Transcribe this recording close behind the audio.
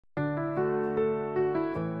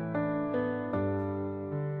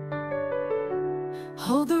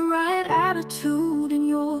Hold the right attitude in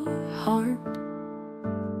your heart,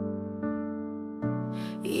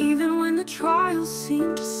 even when the trials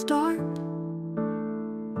seem to start.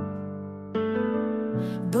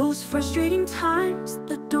 Those frustrating times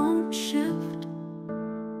that don't shift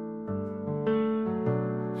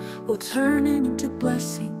will turn into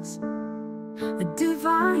blessings, a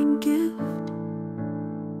divine gift.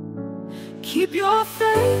 Keep your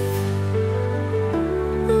faith,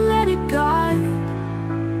 let it guide.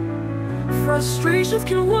 Frustrations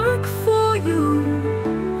can work for you,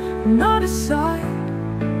 not aside.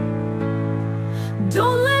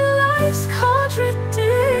 Don't let life's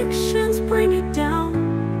contradictions bring you down.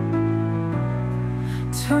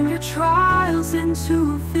 Turn your trials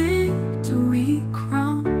into a victory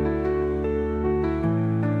crown.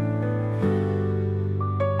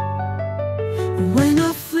 When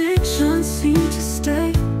afflictions seem to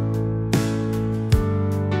stay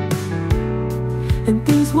and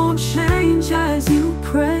things won't change as you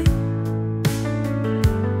pray,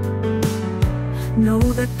 know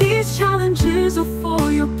that these challenges are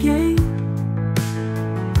for your gain.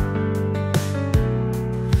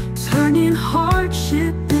 Turning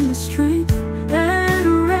hardship into strength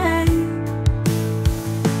and rain.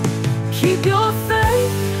 Keep your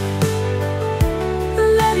faith,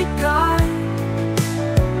 let it guide.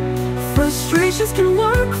 Frustrations can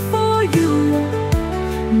work for you,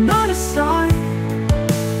 not aside.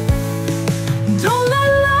 Don't let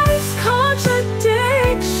life's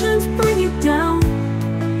contradictions bring you down.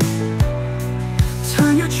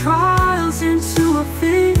 Turn your trials into a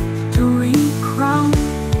victory crown.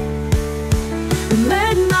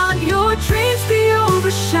 Let not your dreams be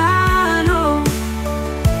overshadowed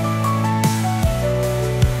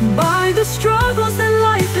by the struggles that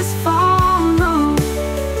life has followed.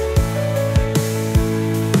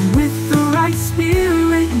 With the right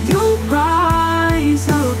spirit, you'll rise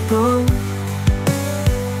above,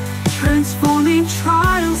 transforming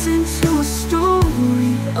trials into a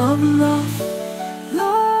story of love.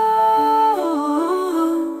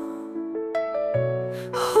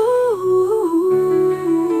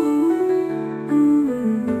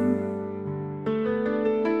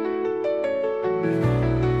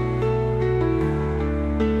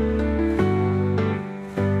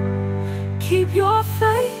 Keep your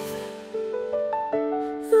faith,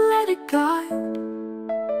 let it guide.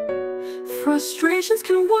 Frustrations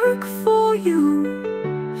can work for you,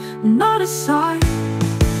 not aside.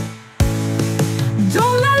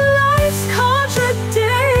 Don't let life's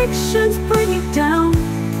contradictions bring you down.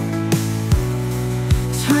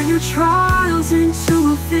 Turn your trials into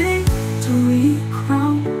a victory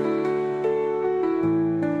crown.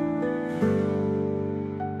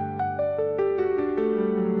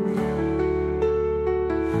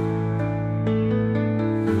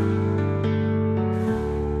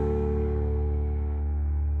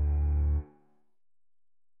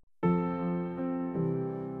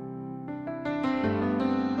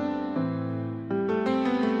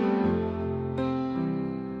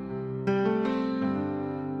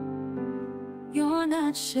 You're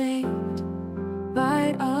not shaped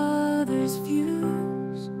by others'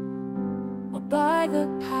 views, or by the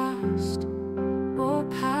past or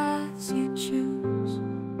paths you choose,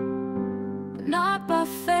 but not by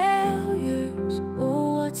failures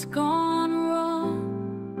or what's gone wrong,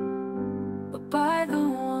 but by the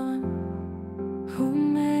one who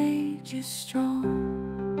made you strong.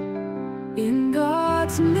 In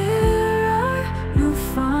God's mirror, you'll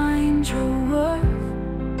find your worth,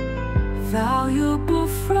 valuable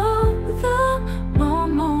from the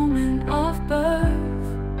moment of birth.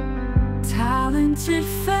 Talented,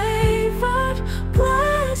 favored,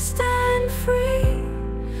 blessed and free,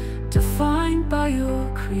 defined by your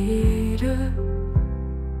Creator.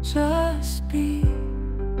 Just be.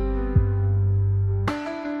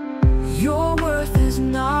 Your worth is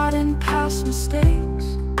not in past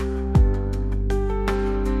mistakes,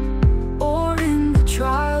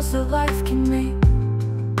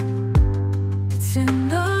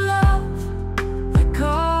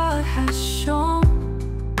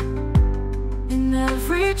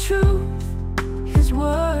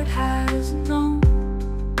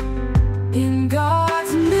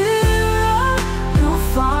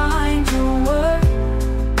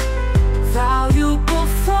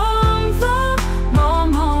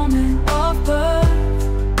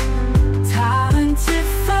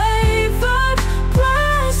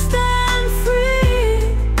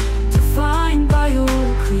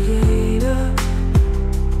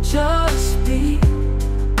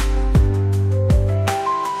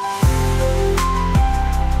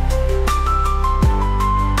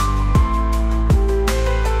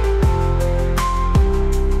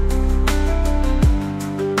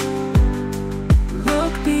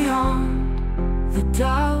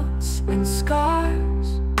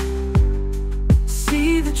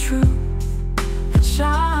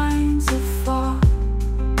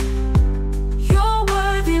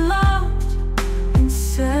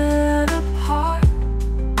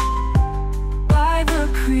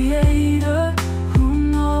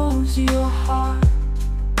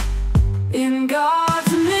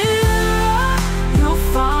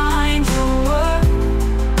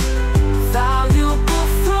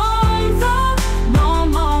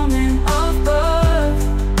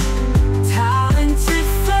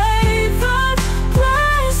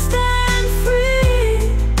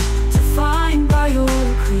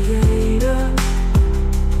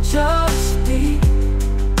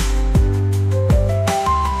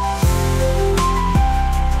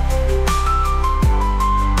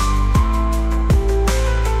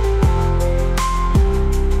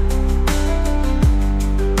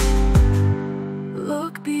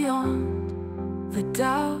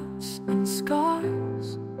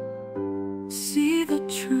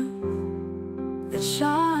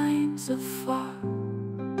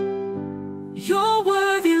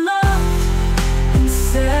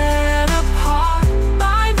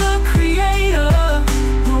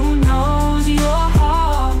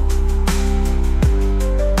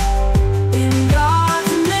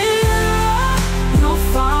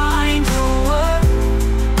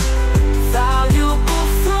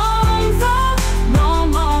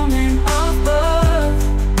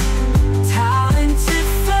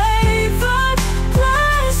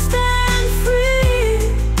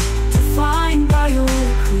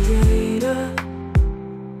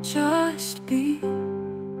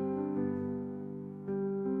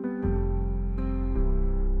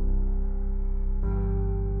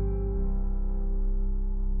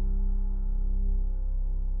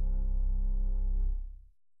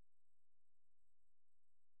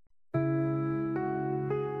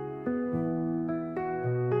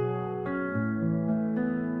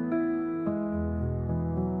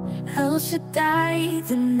 El Shaddai,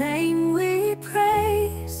 the name we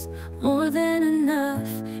praise, more than enough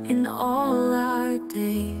in all our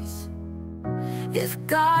days. If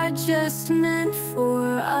God just meant for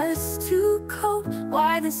us to cope,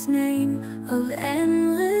 why this name of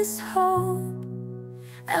endless hope?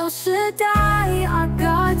 El Shaddai, our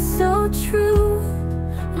God so true,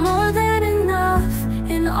 more than enough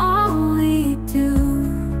in all we do.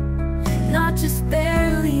 Not just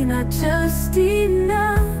barely, not just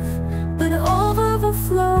enough, but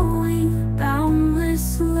overflowing,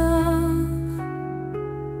 boundless love.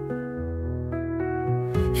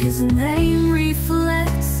 His name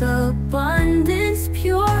reflects abundance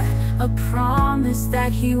pure, a promise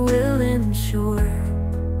that He will ensure.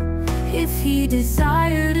 If He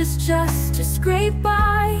desired us just to scrape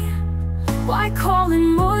by, why call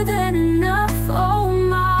Him more than enough? Oh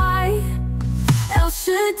my! El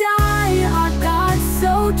Shaddai, our God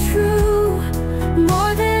so true,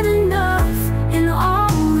 more than enough in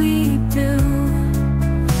all we do.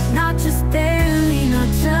 Not just barely, not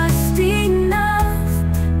just enough,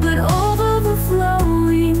 but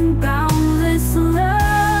overflowing, boundless love.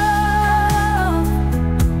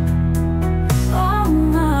 Oh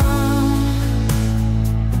no.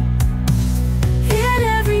 In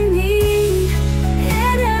every need,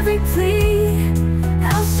 in every plea,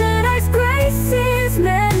 El Shaddai's grace is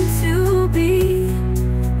meant to be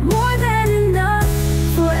more than enough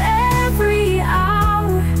for every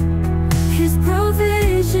hour. His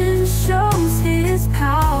provision shows His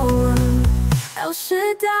power. El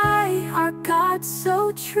Shaddai, our God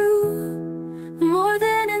so true, more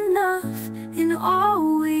than enough in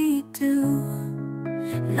all we do.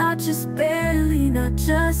 Not just barely, not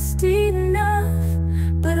just enough,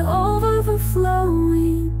 but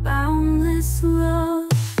overflowing, boundless love.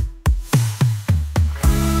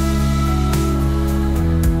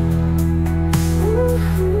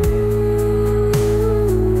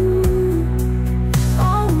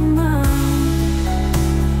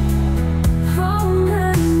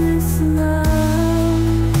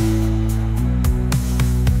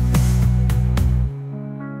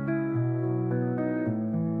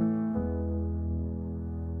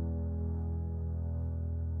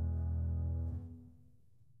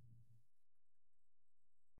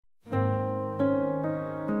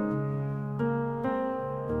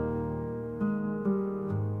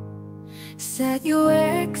 Set your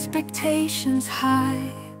expectations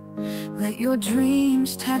high, let your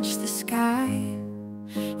dreams touch the sky.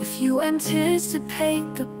 If you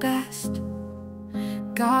anticipate the best,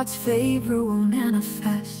 God's favor will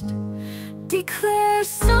manifest. Declare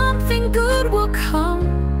something good will come.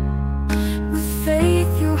 With faith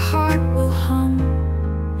your heart will hum.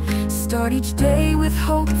 Start each day with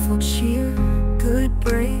hopeful cheer. Good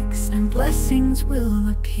breaks and blessings will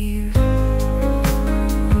appear.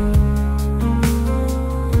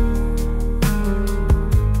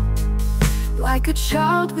 Like a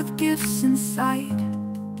child with gifts in sight,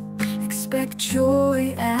 expect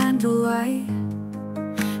joy and delight.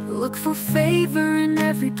 Look for favor in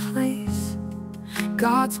every place.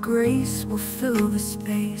 God's grace will fill the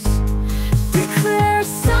space. Declare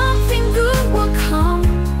something good will come.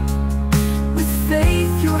 With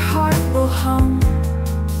faith your heart will hum.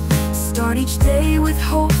 Start each day with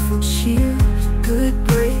hopeful cheer. Good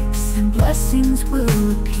breaks and blessings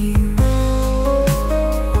will appear.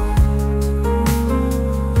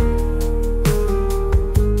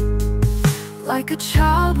 Like a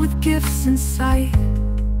child with gifts in sight,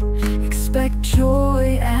 expect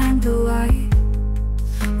joy and delight.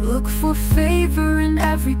 Look for favor in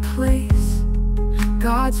every place.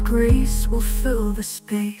 God's grace will fill the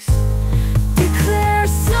space. Declare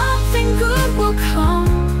something good will come.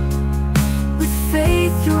 With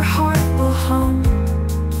faith your heart will hum.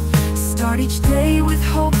 Start each day with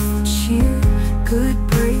hopeful cheer. Good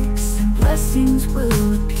breaks and blessings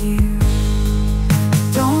will appear.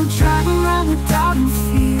 Don't drive around with doubt and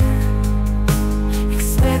fear.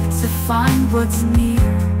 Expect to find what's near.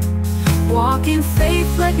 Walk in faith,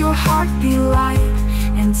 let your heart be light.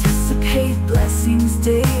 Anticipate blessings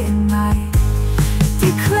day and night.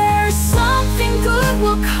 Declare something good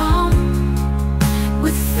will come.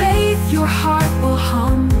 With faith your heart will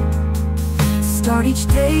hum. Start each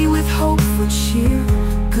day with hopeful cheer.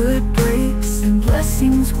 Good breaks and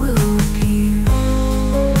blessings will appear.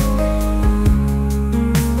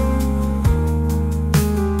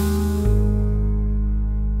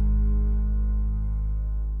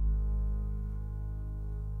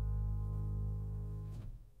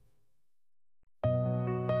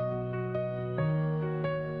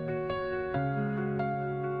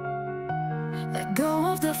 Let go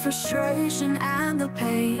of the frustration and the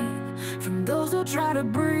pain from those who try to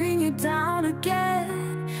bring you down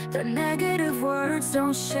again. Their negative words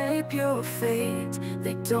don't shape your fate.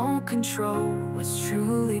 They don't control what's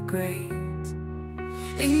truly great.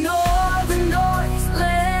 Ignore the noise,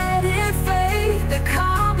 let it fade. The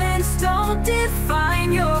comments don't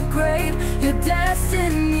define your grave. Your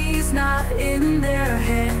destiny's not in their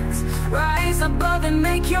hands. Rise above and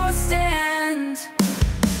make your stand.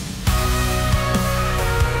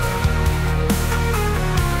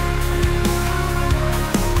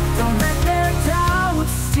 Don't let their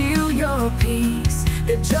doubts steal your peace.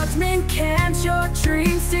 The judgment can't your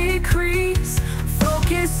dreams decrease.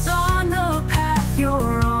 Focus on the path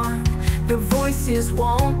you're on. The voices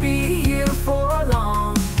won't be here for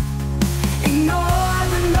long. Ignore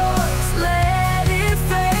the noise, let it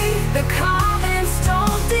fade. The comments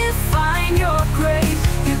don't define your grave.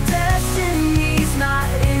 Your destiny's not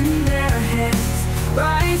in their hands.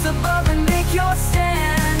 Rise above and make your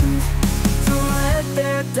stand. Don't let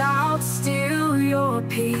their doubts steal your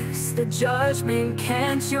peace. The judgment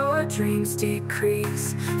can't your dreams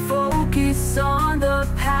decrease. Focus on the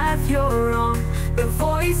path you're on. The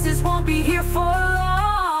voices won't be here for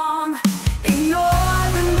long. Ignore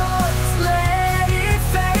the noise, let it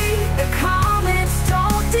fade. The comments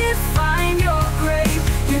don't define your grave.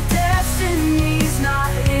 Your destiny's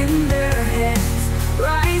not in their hands.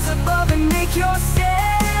 Rise above and make your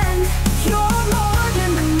stand. You're more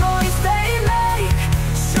than the noise they make.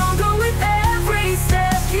 Stronger with every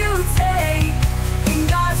step you take. In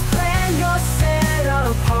God's plan you're set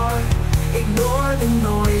apart. Ignore the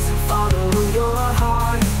noise and follow your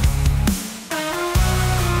heart.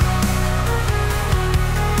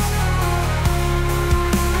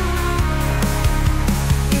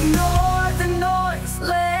 Ignore the noise,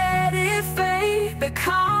 let it fade. The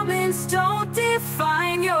comments don't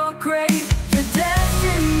define your grave. Your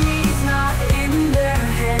destiny's not in their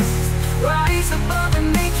hands. Rise above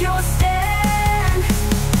and make your stand.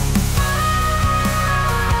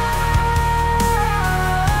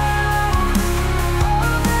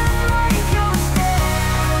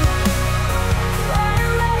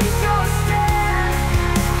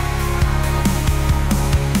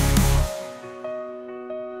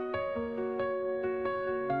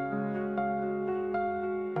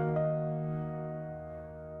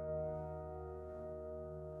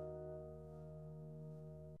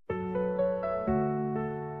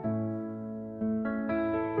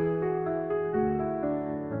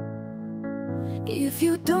 If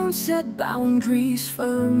you don't set boundaries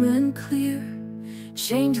firm and clear,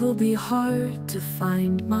 change will be hard to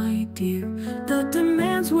find, my dear. The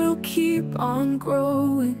demands will keep on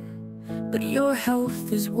growing, but your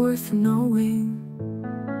health is worth knowing.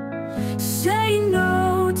 Say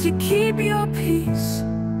no to keep your peace.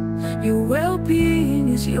 Your well-being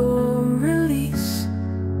is your release.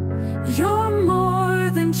 You're more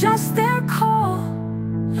than just their call.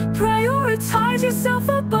 Prioritize yourself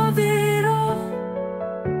above it all.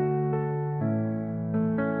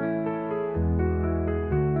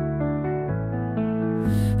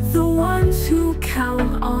 The ones who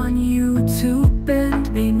count on you to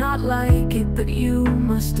bend may not like it, but you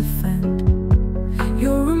must defend.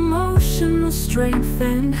 Your emotional strength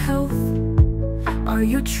and health are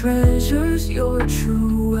your treasures, your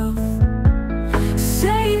true wealth.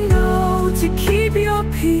 Say no to keep your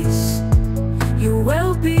peace. Your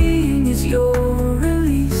well-being is your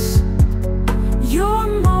release.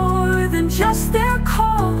 You're more than just their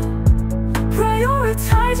call.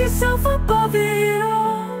 Prioritize yourself above it all.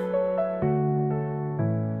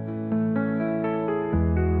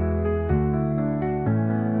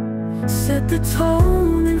 Set the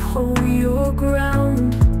tone and hold your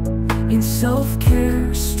ground. In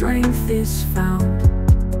self-care, strength is found.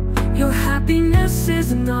 Your happiness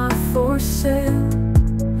is not for sale.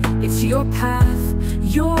 It's your path,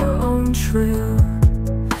 your own trail.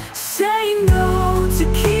 Say no to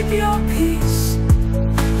keep your peace.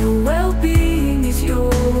 Your well-being is your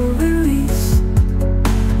release.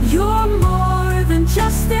 You're more than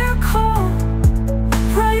just their call.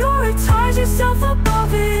 Prioritize yourself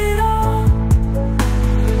above it all.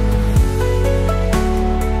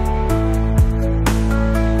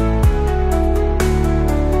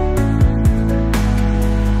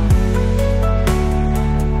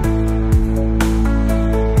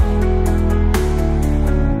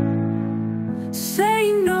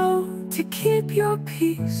 Keep your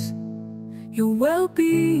peace. Your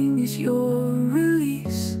well-being is your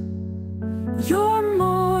release. You're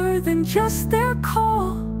more than just their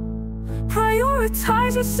call.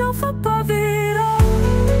 Prioritize yourself above it all.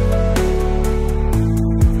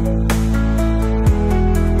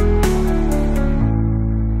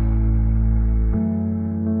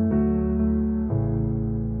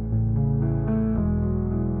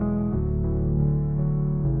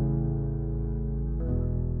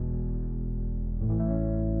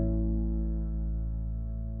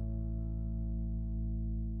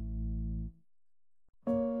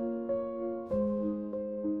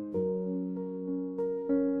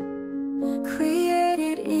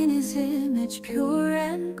 lineage pure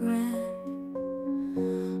and grand.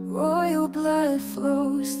 Royal blood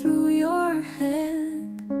flows through your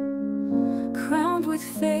hand, crowned with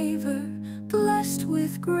favor, blessed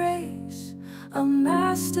with grace, a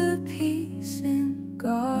masterpiece in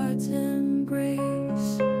God's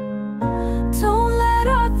embrace. Don't let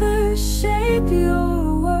others shape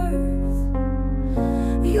your worth.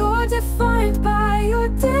 You're defined by your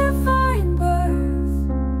divine birth.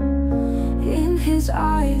 In His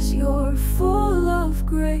eyes you're full of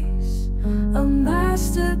grace, a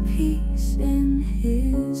masterpiece in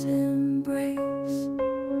His embrace.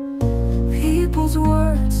 People's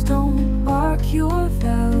words don't mark your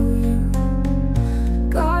value.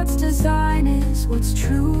 God's design is what's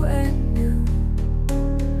true and new.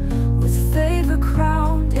 With favor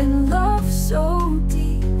crowned in love so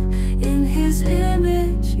deep, in His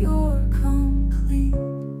image you're complete.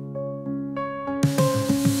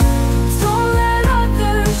 Don't let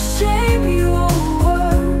others shape your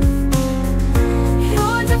worth.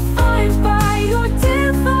 You're defined by your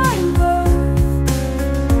divine birth.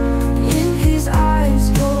 In His eyes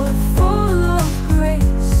you're full of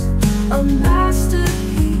grace, a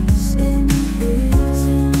masterpiece in His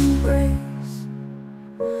embrace.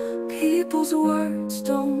 People's words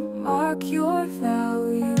don't mark your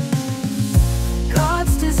value.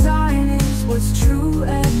 God's design is what's true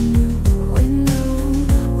and new.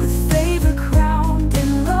 With favor crowned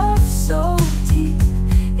in love so deep,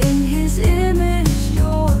 in His image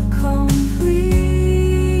you're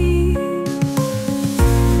complete.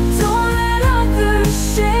 Don't let others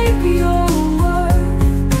shape your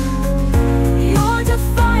worth. You're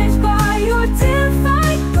defined by your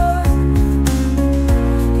divine birth.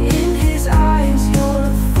 In His eyes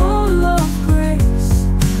you're full of grace,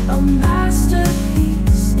 a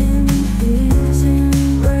masterpiece in His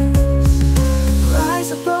embrace.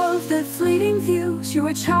 Rise above the fleeting views. You're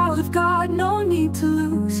a child of God, no need to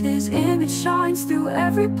lose. His image shines through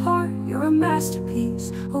every part. You're a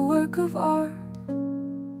masterpiece, a work of art.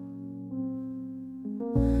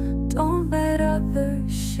 Don't let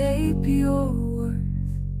others shape your worth.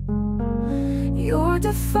 You're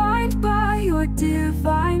defined by your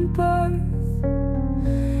divine birth.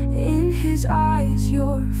 In His eyes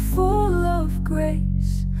you're full of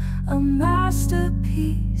grace, a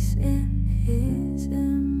masterpiece in His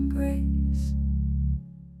embrace.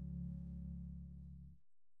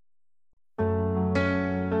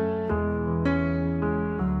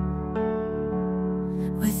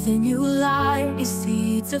 Within you lie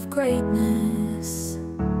seeds of greatness,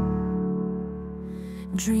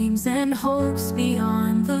 dreams and hopes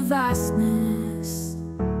beyond the vastness.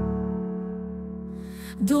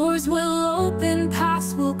 Doors will open,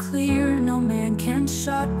 paths will clear. No man can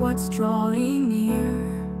shut what's drawing near.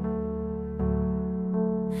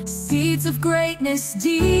 Seeds of greatness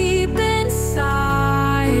deep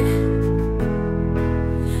inside,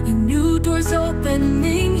 and new doors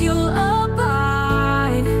opening, you'll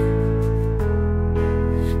abide.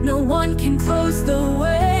 No one can close the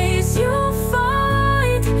ways you'll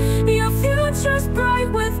find. Your future's bright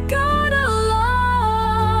with God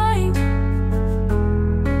aligned.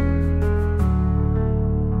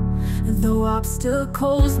 Though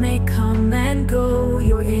obstacles may come and go,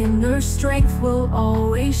 your inner strength will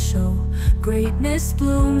always show. Greatness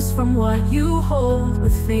blooms from what you hold.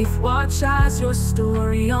 With faith watch as your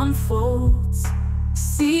story unfolds.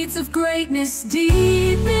 Seeds of greatness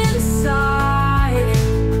deep inside,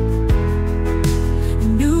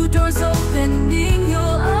 new doors opening,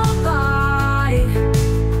 you'll abide.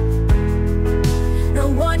 No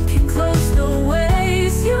one can close the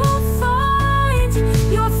ways you'll find.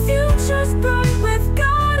 Your future's bright with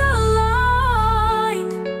God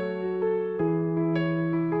aligned.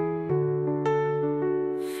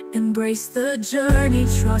 Embrace the journey,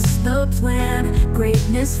 trust the plan.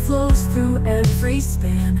 Greatness flows through every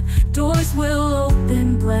span. Doors will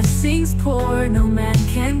open, blessings pour. No man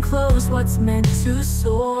can close what's meant to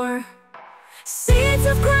soar. Seeds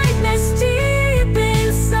of greatness deep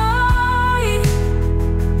inside,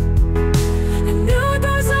 and new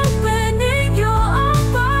doors opening, you'll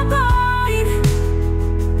abide.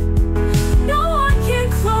 No one can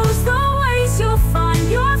close the ways you'll find.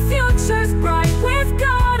 Your future's bright with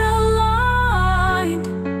God aligned.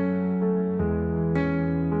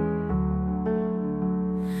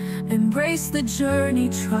 Embrace the journey,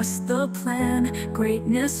 trust the plan.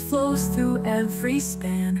 Greatness flows through every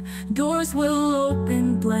span. Doors will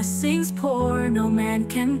open, blessings pour. No man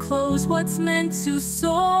can close what's meant to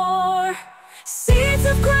soar. Seeds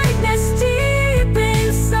of greatness deep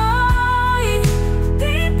inside,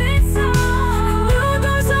 deep inside. New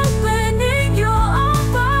doors opening, you'll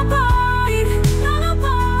abide.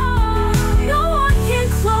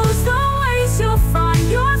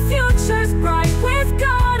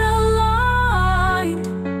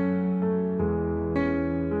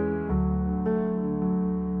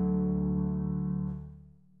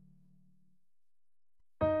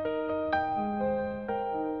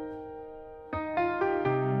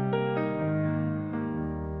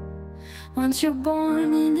 Once you're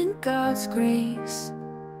born and in God's grace,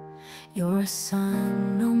 you're a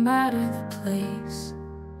son no matter the place.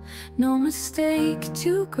 No mistake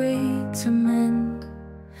too great to mend.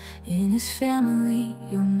 In His family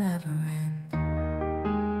you'll never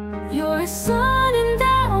end. You're a son and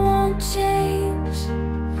that won't change.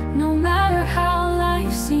 No matter how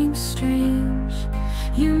life seems strange,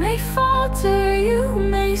 you may falter, you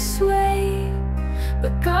may sway,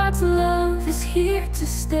 but God's love is here to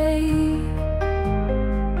stay.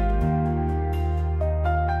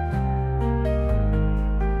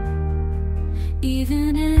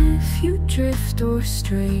 Even if you drift or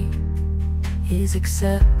stray, His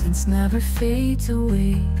acceptance never fades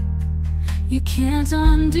away. You can't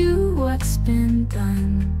undo what's been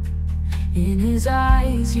done. In His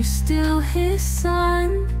eyes, you're still His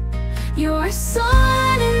son. You're a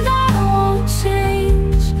son and that won't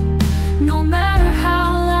change. No matter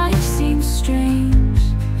how life seems strange,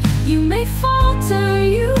 you may falter,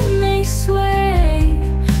 you may sway,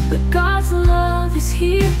 but God's love is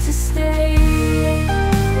here to stay.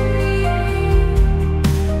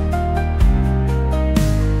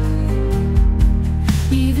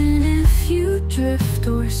 Even if you drift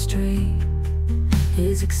or stray,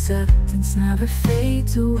 His acceptance never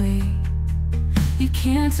fades away. You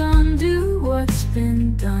can't undo what's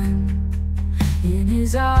been done. In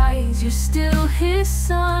His eyes, you're still His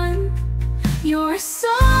son. You're a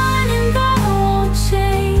son and that won't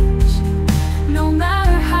change. No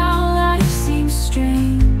matter how life seems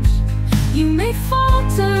strange, you may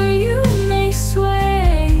falter, you may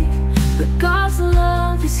sway, but God's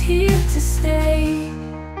love is here to stay.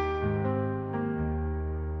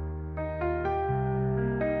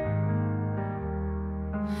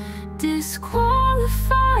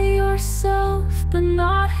 Disqualify yourself, but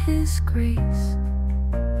not His grace.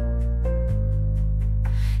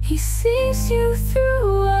 He sees you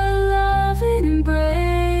through a loving embrace.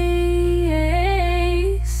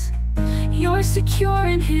 You're secure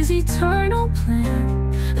in His eternal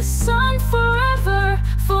plan, a son forever,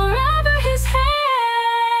 forever His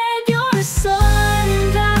hand. You're a son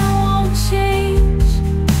and that won't change.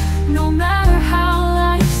 No matter how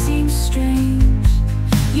life seems strange,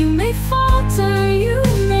 you may falter, you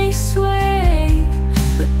may sway,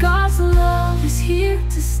 but God's love is here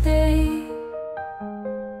to stay.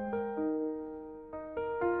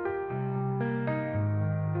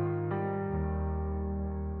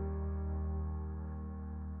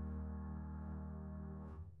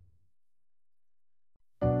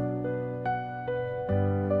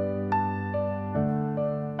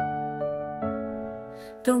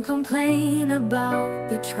 Don't complain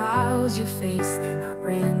about the trials you face. They're not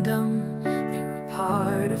random, they're a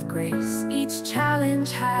part of grace. Each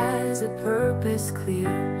challenge has a purpose clear,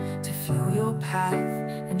 to fuel your path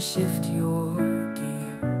and shift your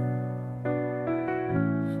gear.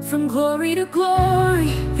 From glory to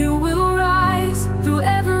glory you will rise. Through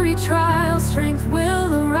every trial strength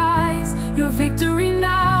will arise. Your victory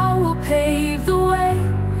now will pave the way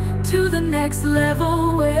to the next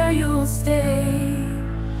level where you'll stay.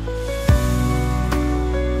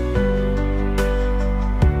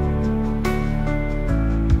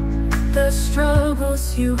 The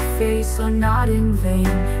struggles you face are not in vain.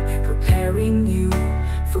 They're preparing you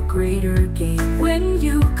for greater gain. When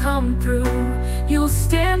you come through, you'll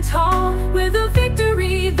stand tall with a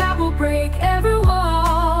victory that will break every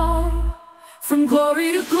wall. From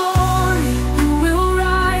glory to glory you will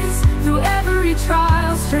rise. Through every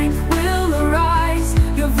trial strength will arise.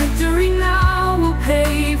 Your victory now will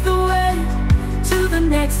pave the way to the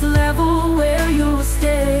next level where you'll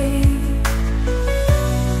stay.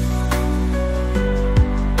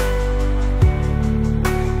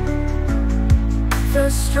 The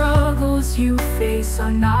struggles you face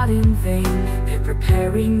are not in vain. They're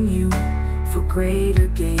preparing you for greater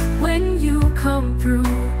gain. When you come through,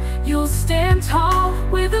 you'll stand tall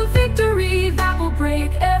with a victory that will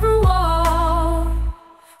break every wall.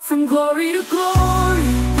 From glory to glory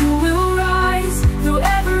you will rise. Through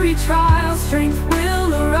every trial strength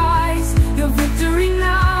will arise. Your victory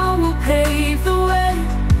now will pave the way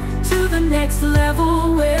to the next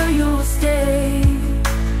level where you'll stay.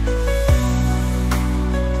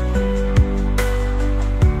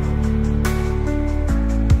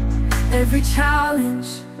 Every challenge,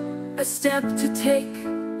 a step to take,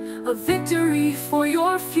 a victory for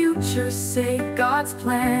your future's sake. God's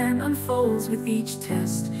plan unfolds with each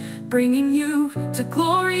test, bringing you to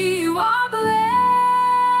glory. You are blessed.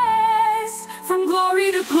 From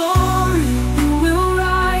glory to glory you will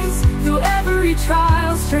rise. Through every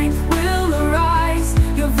trial strength will arise.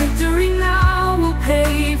 Your victory now will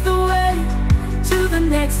pave the way to the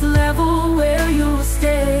next level where you'll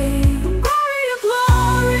stay.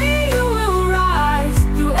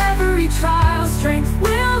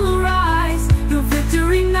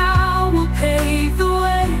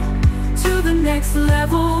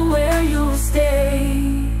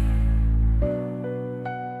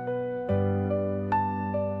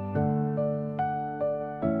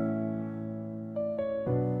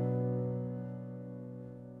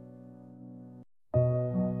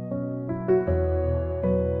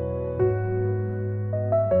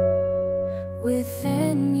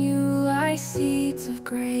 Within you lie seeds of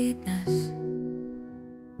greatness,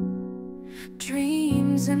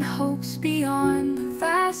 dreams and hopes beyond the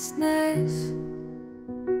vastness.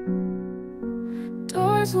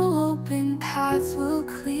 Doors will open, paths will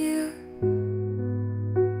clear.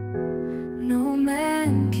 No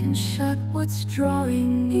man can shut what's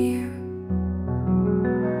drawing near.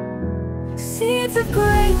 Seeds of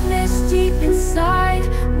greatness deep inside,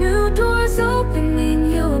 new doors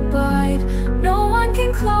opening, you'll abide. No one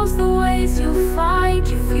can close the ways you'll find.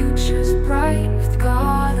 Your future's bright with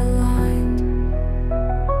God aligned.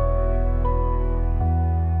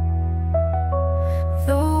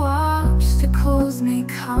 Though obstacles may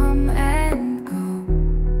come and go,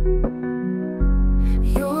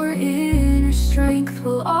 your inner strength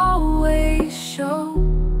will always show.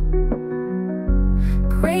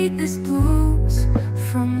 Greatness blooms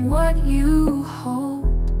from what you hold.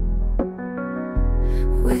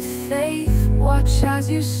 With faith, watch as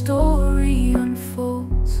your story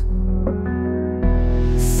unfolds.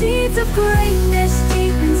 Seeds of greatness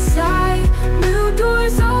deep inside, new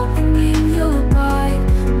doors opening, you'll abide.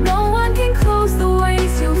 No one can close the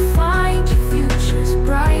ways you'll find. Your future's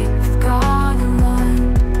bright with God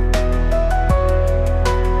aligned.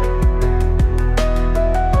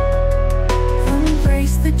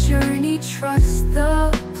 Embrace the journey, trust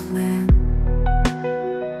the plan.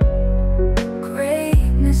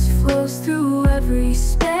 Greatness flows through every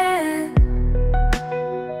span.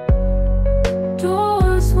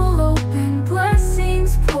 Doors will open,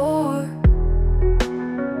 blessings pour.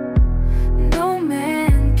 No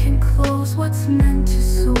man can close what's meant to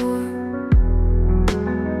soar.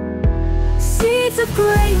 Seeds of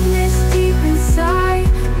greatness deep inside,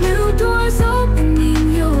 new doors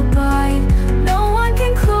opening, you'll abide. No one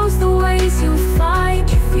can close the ways you'll find.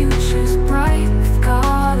 Your future's bright with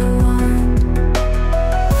God aligned.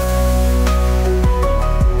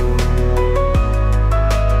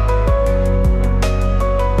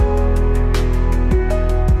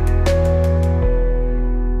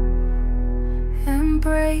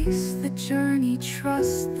 Embrace the journey,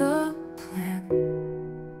 trust the plan.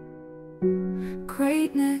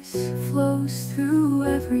 Greatness flows through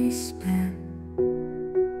every span.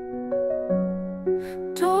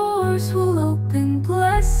 Doors will open,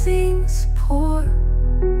 blessings pour.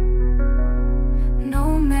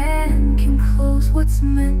 No man can close what's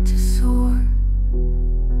meant to soar.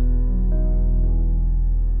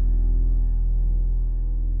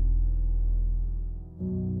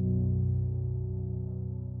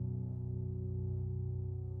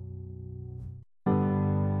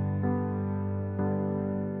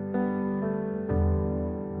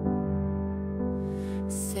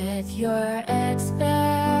 Set your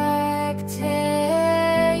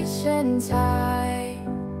expectations high.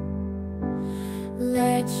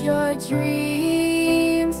 Let your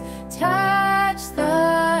dreams touch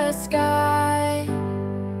the sky.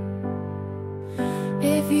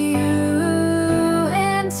 If you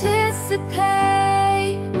anticipate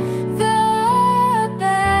the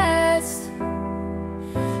best,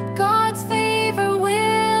 God's favor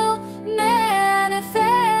will manifest.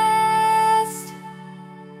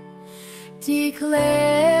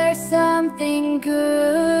 Declare something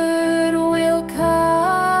good will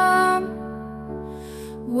come.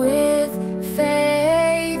 With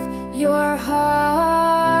faith, your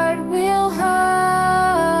heart will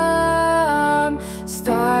hum.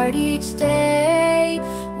 Start each day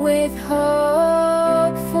with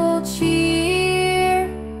hopeful cheer.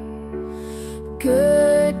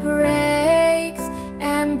 Good breaks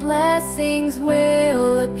and blessings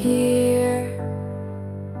will appear.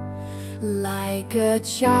 Like a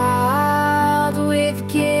child with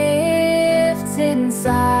gifts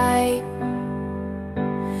inside,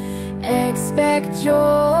 expect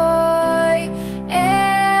joy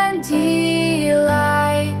and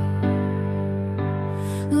delight.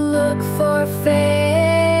 Look for favor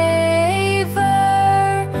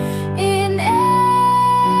in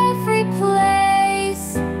every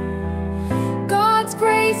place. God's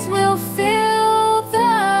grace will fill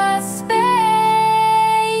the space.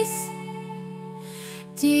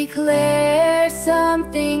 Declare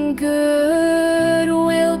something good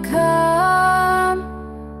will come.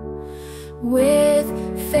 With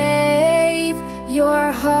faith,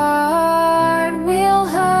 your heart will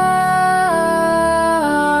hum.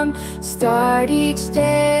 Start each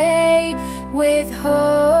day with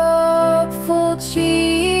hopeful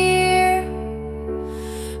cheer.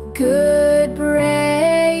 Good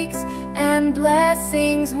breaks and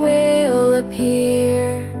blessings will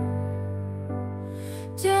appear.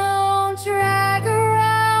 Don't drag around.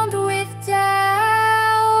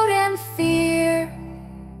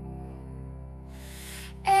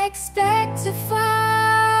 to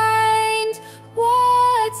find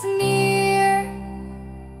what's near.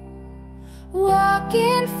 Walk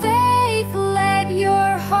in faith, let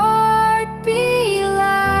your heart be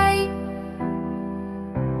light.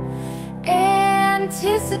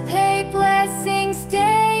 Anticipate blessings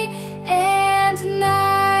day and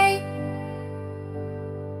night.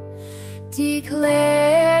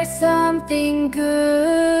 Declare something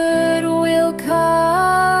good will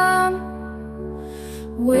come.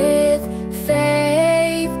 With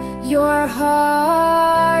faith, your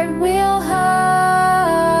heart will hum.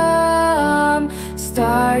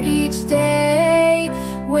 Start each day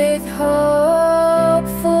with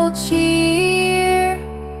hopeful cheer.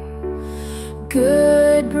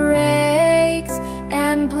 Good breaks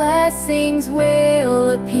and blessings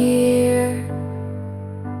will appear.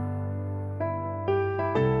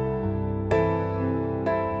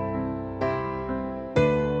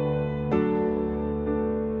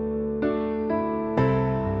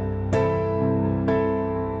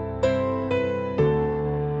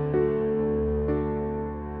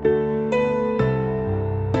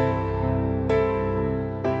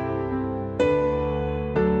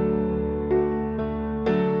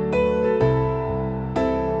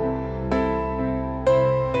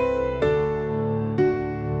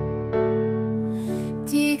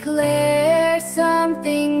 Declare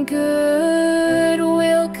something good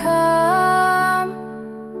will come.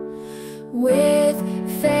 With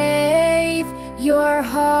faith, your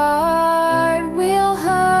heart will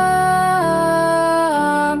hum.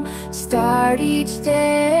 Start each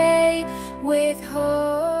day with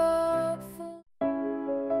hope.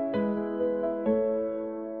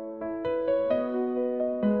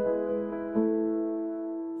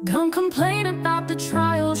 Don't complain about the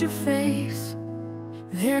trials you face.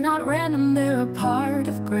 They're not random, they're a part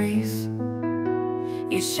of grace.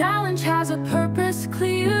 Each challenge has a purpose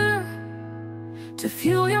clear to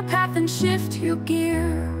fuel your path and shift your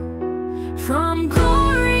gear. From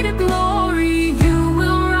glory to glory you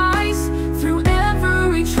will rise. Through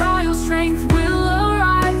every trial strength will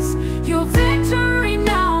arise. Your victory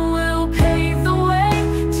now will pave the way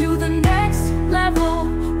to the next level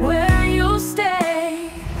where you'll stay.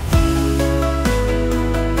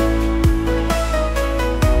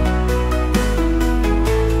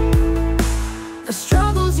 The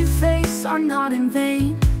struggles you face are not in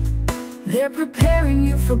vain. They're preparing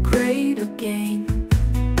you for greater gain.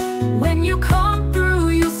 When you come through,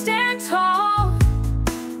 you'll stand tall,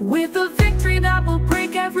 with a victory that will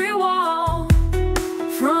break every wall.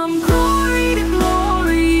 From glory to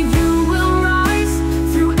glory you will rise.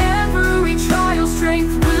 Through every trial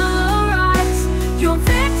strength will arise. Your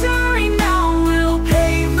victory now will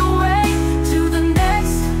pave the way to the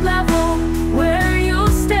next level where you'll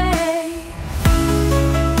stay.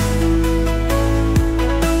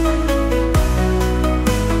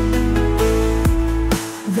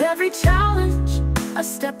 Every challenge, a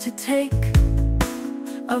step to take,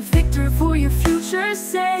 a victory for your future's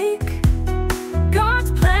sake.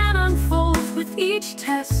 God's plan unfolds with each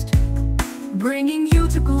test, bringing you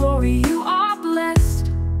to glory, you are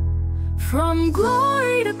blessed. From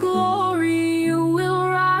glory to glory you will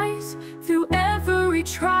rise. Through every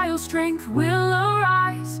trial strength will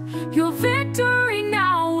arise. Your victory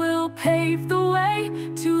now will pave the way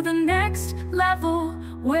to the next level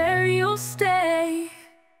where you'll stay.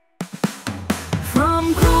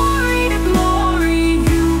 From glory to glory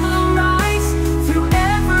you will rise. Through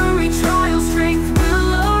every trial strength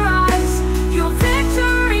will arise. Your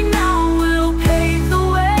victory now will pave the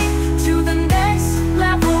way to the next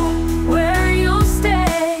level where you'll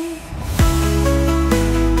stay.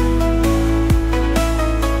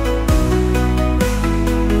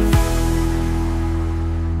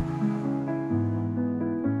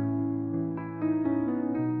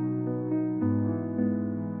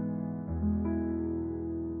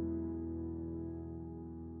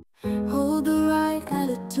 Hold the right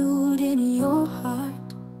attitude in your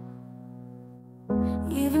heart,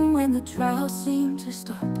 even when the trials seem to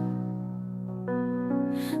start.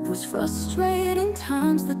 Those frustrating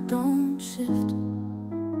times that don't shift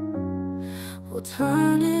will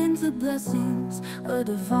turn into blessings, a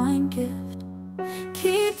divine gift.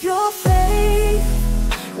 Keep your faith,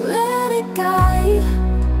 let it guide.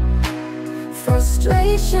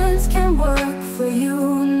 Frustrations can work for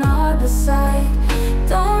you, not beside.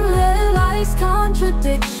 Don't let life's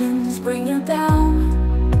contradictions bring you down.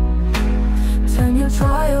 Turn your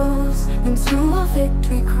trials into a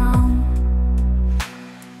victory crown.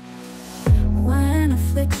 When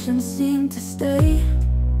afflictions seem to stay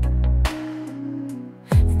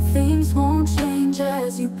and things won't change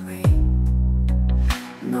as you pray,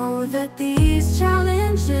 know that these challenges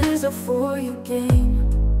challenges are for your gain,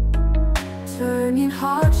 turning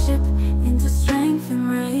hardship into strength and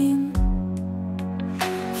rain.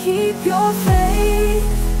 Keep your faith,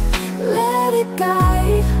 let it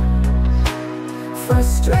guide.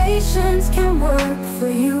 Frustrations can work for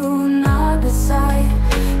you, not beside.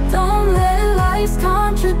 Don't let life's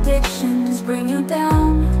contradictions bring you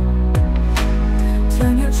down.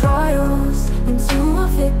 Turn your trials into a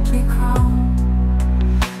victory crown.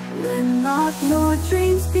 Let not your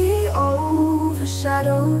dreams be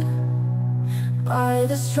overshadowed by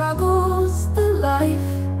the struggles that life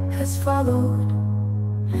has followed.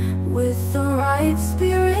 With the right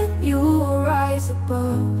spirit you will rise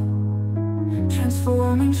above,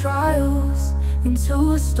 transforming trials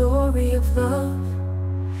into a story of love.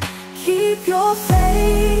 Keep your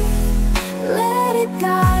faith, let it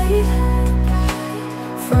guide.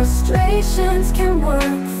 Frustrations can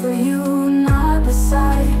work for you, not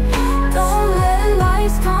beside. Don't let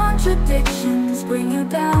life's contradictions bring you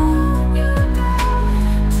down.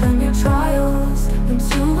 Turn your trials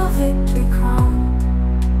into a victory crown.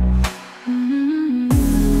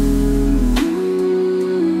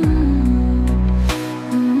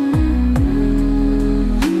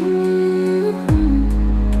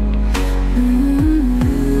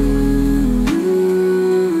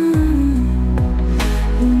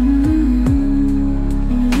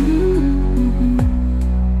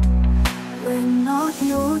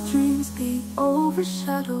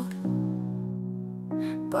 Overshadowed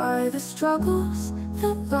by the struggles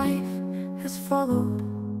that life has followed.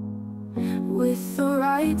 With the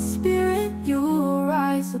right spirit you will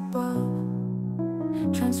rise above,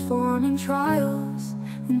 transforming trials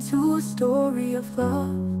into a story of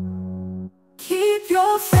love. Keep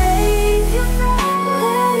your faith,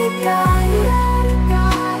 let it guide.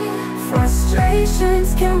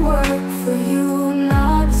 Frustrations can work for you,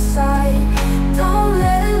 not beside. Don't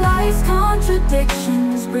let life's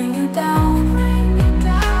contradictions bring you down.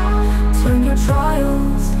 Turn your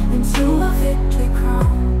trials into a victory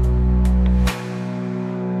crown.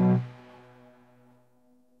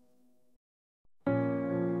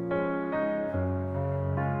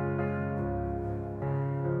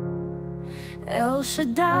 El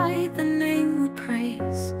Shaddai, the name we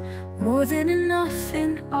praise, more than enough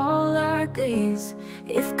in all our days.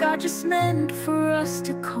 If God just meant for us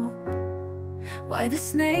to cope, why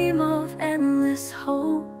this name of endless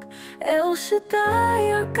hope? El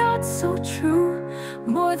Shaddai, our God so true,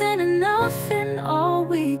 more than enough in all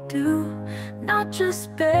we do. Not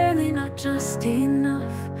just barely, not just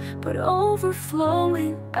enough, but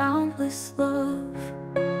overflowing, boundless love.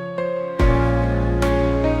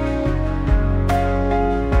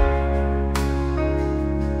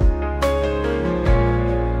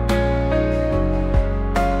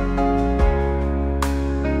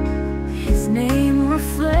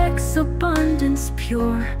 Abundance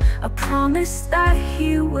pure, a promise that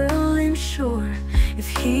He will ensure. If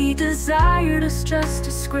He desired us just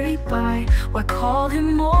to scrape by, why call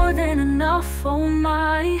Him more than enough? Oh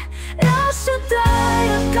my, El Shaddai,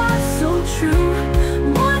 a God so true,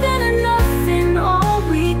 more than enough in all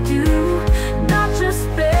we do. Not just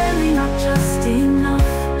barely, not just enough,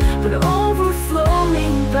 but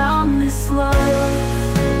overflowing, boundless love.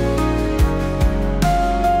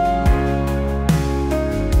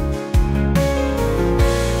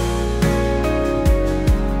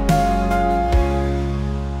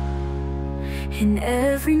 In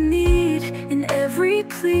every need, in every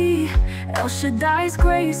plea, El Shaddai's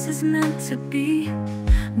grace is meant to be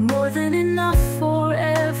more than enough for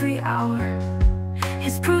every hour.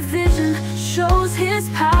 His provision shows His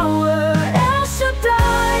power. El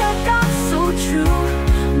Shaddai, our God so true,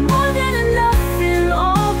 more than enough in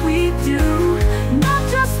all we do. Not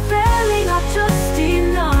just barely, not just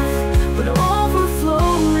enough, but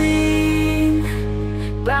overflowing,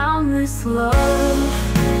 boundless love.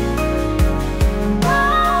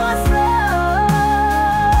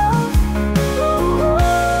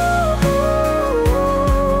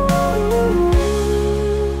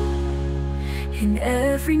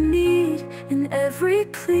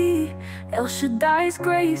 El Shaddai's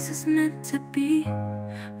grace is meant to be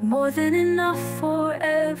more than enough for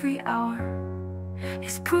every hour.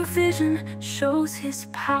 His provision shows His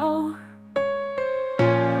power.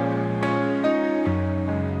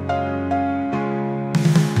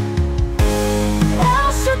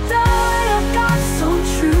 El Shaddai, our God so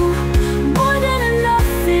true, more than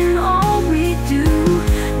enough in all we do.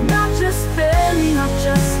 Not just barely, not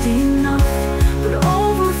just enough, but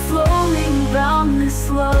overflowing, boundless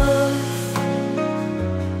love.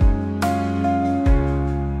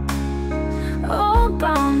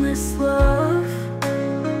 Boundless love.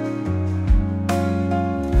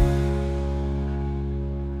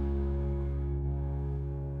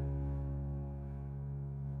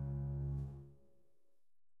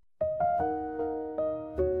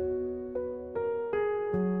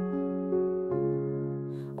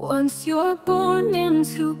 Once you're born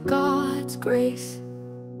into God's grace,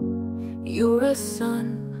 you're a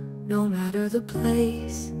son, no matter the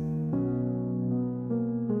place.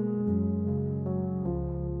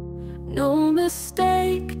 No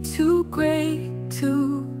mistake too great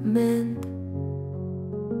to mend.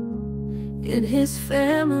 In His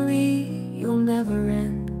family, you'll never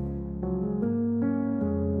end.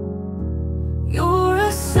 You're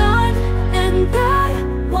a son, and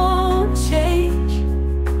that won't change.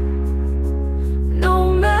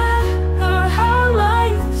 No matter how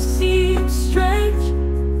life seems strange,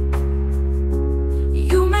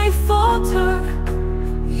 you may falter,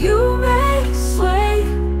 you may sway,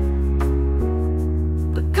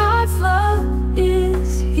 but God's love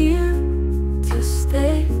is here to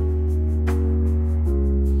stay.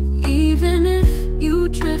 Even if you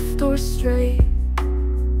drift or stray,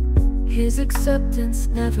 His acceptance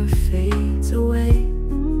never fades away.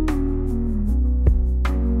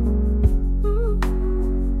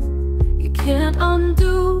 You can't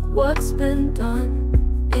undo what's been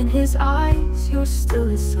done. In His eyes, you're still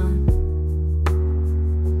His son.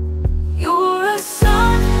 You're a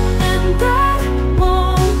son, and that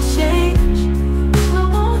won't change.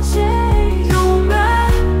 Won't change. No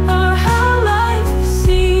matter how life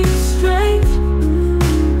seems strange,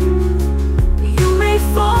 you may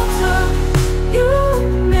falter, you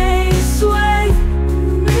may sway,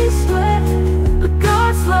 but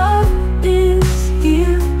God's love is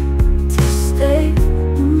here to stay.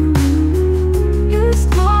 You just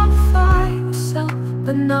glorify yourself,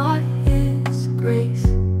 but not His grace.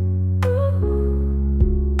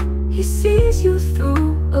 He sees you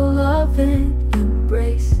through a loving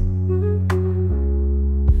embrace.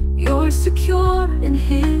 You're secure in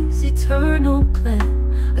His eternal plan,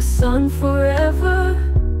 a son forever,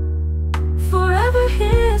 forever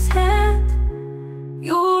His hand.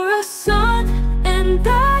 You're a son, and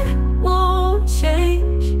that won't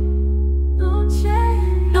change. Won't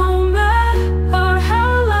change. No matter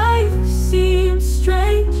how life seems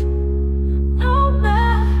strange, no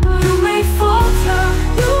matter. You may falter,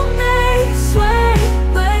 you may sway,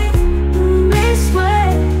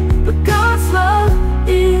 but God's love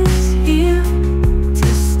is here to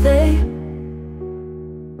stay.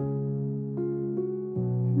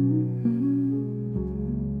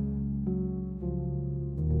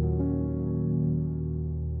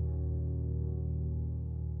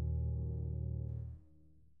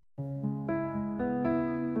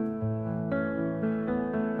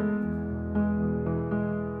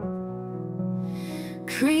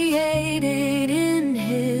 Created in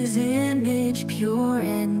His image, pure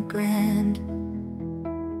and grand,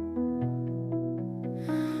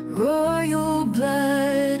 royal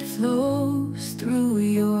blood flows through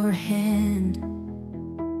your hand.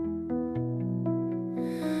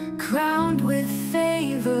 Crowned with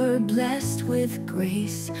favor, blessed with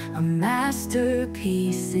grace, a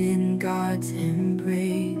masterpiece in God's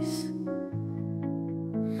embrace.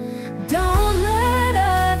 Don't let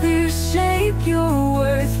others shape your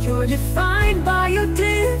worth. You're defined by your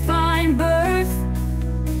divine birth.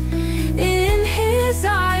 In His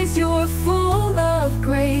eyes, you're full of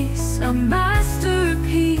grace, a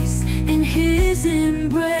masterpiece in His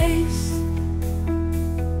embrace.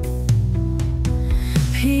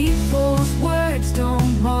 People's words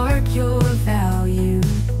don't mark your value.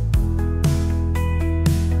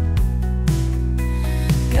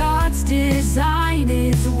 God's design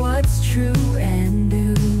is what's true and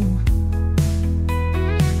new.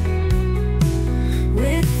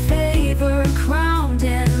 With favor crowned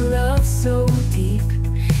and love so deep,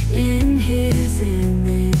 in His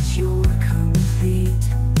image you're complete.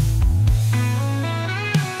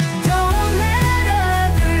 Don't let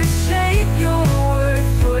others shape your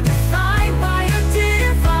worth. You're defined by your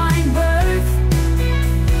divine birth.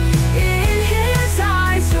 In His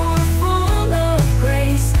eyes you're full of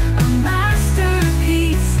grace, a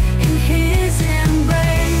masterpiece in His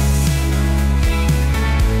embrace.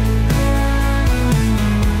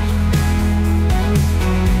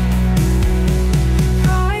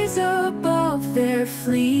 Rise above their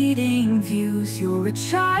fleeting views. You're a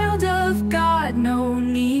child of God, no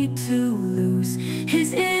need to lose.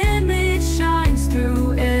 His image shines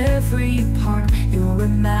through every part. You're a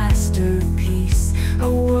masterpiece, a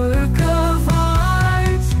work of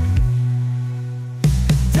art.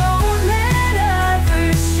 Don't let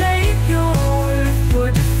others shape your worth.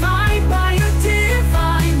 You're defined by your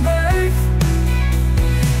divine birth.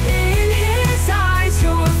 In His eyes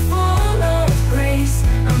you're full of grace,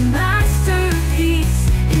 a masterpiece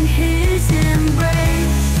in His embrace.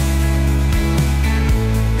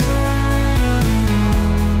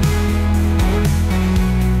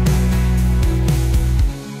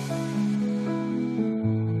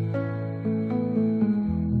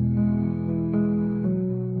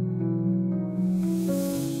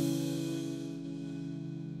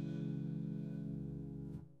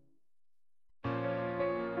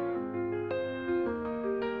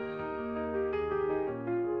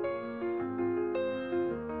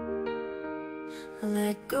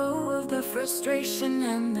 Let go of the frustration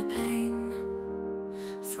and the pain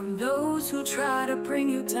from those who try to bring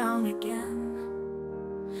you down again.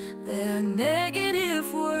 Their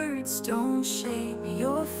negative words don't shape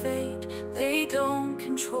your fate. They don't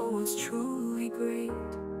control what's truly great.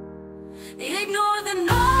 Ignore the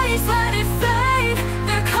noise, let it fade.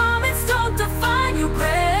 Their comments don't define your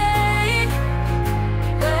grade.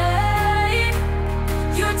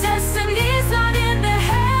 Your destiny's not in their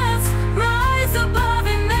hands. Rise above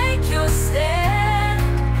and make your stand.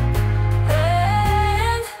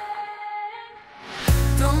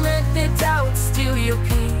 Don't let their doubts steal your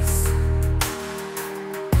peace.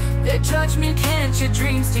 Their judgment can't your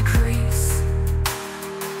dreams decrease.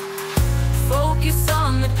 Focus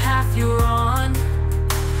on the path you're on.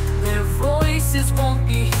 Their voices won't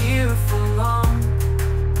be here for long.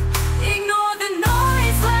 Ignore the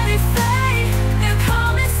noise, let it fade. Their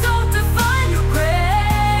comments don't define your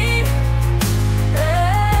grade.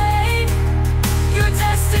 Your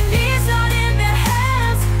destiny's not in their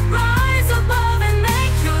hands. Rise above and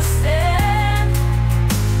make your stand.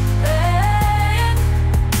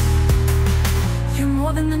 You're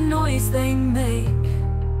more than the noise they make.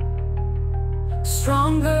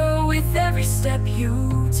 Stronger with every step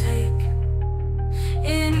you take.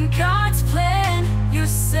 In God's plan, you're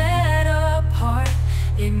set apart.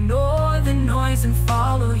 Ignore the noise and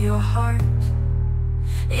follow your heart.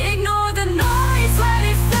 Ignore the noise, let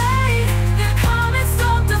it fade. Their comments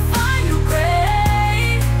don't define your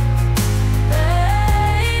grade.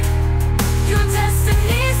 Your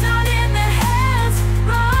destiny's not in their hands.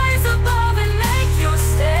 Rise above and make your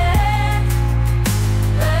stand.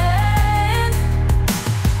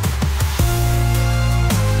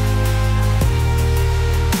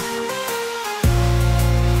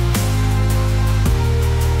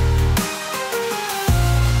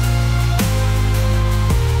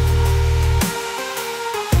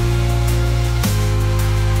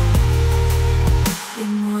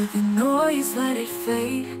 Let it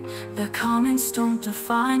fade. The comments don't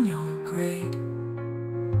define your grade.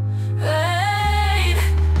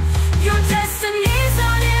 Your destiny's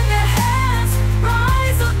not in their hands.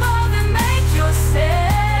 Rise above and make your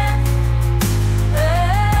stand.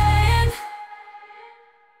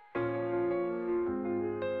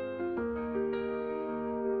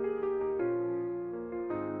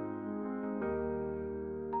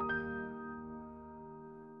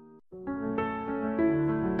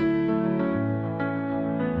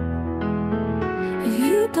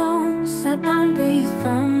 You don't set boundaries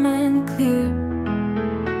firm and clear.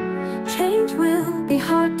 Change will be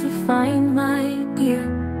hard to find, my dear.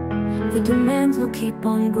 The demands will keep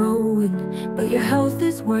on growing, but your health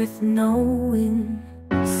is worth knowing.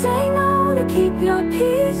 Say no to keep your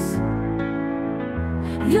peace.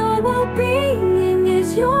 Your well-being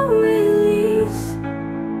is your release.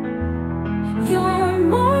 You're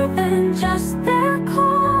more than just their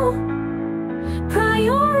call.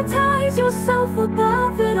 Prioritize yourself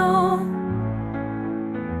above it all.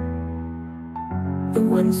 The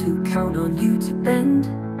ones who count on you to bend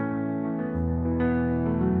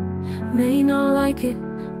may not like it,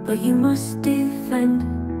 but you must defend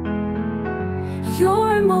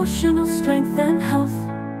your emotional strength and health.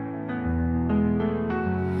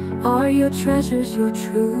 Are your treasures your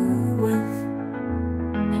true wealth?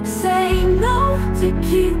 Say no to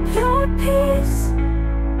keep your peace.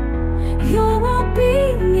 Your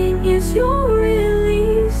well-being is your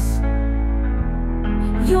release.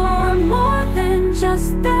 You're more than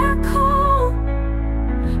just their call.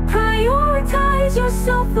 Prioritize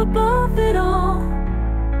yourself above it all.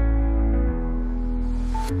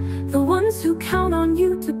 The ones who count on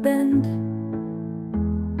you to bend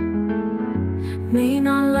may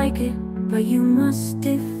not like it, but you must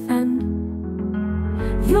defend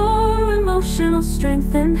your emotional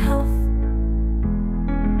strength and health.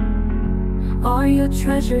 Are your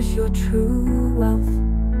treasures your true wealth?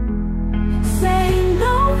 Say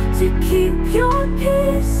no to keep your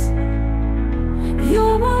peace.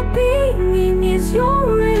 Your well-being is your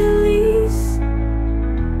release.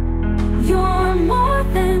 You're more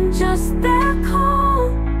than just their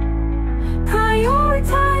call.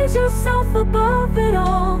 Prioritize yourself above it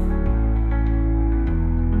all.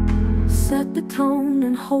 Set the tone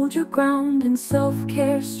and hold your ground. In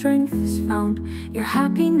self-care, strength is found. Your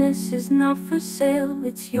happiness is not for sale.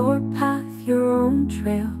 It's your path, your own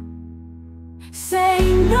trail. Say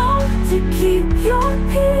no to keep your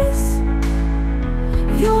peace.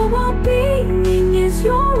 Your well-being is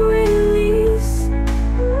your release.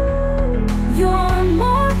 You're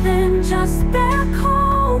more than just their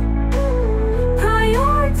call.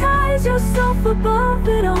 Prioritize yourself above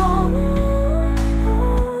it all.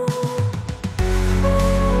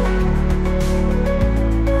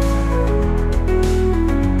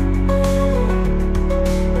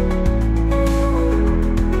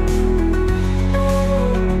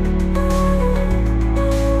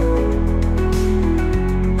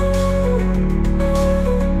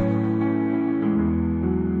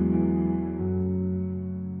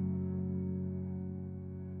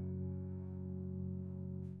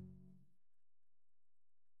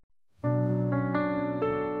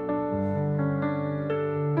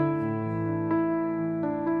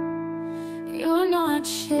 not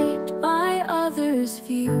shaped by others'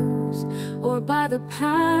 views, or by the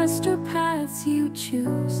past or paths you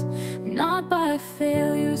choose. Not by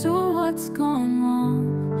failures or what's gone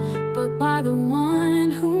wrong, but by the one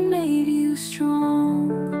who made you strong.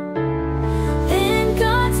 In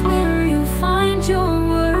God's mirror you'll find your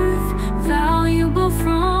worth, valuable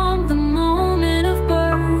from the moment of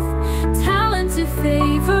birth. Talented,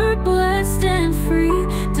 favored, blessed and free,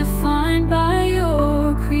 defined by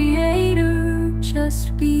your Creator.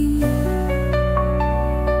 Just be.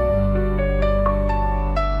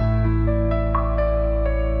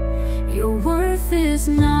 Your worth is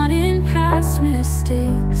not in past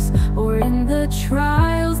mistakes or in the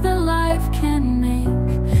trials that life can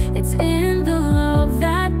make. It's in the love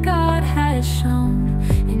that God has shown,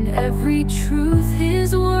 in every truth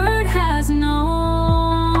His word has known.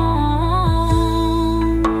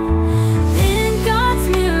 In God's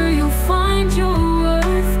mirror you'll find your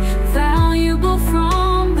worth, valuable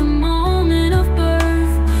from the moment of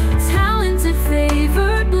birth. Talented,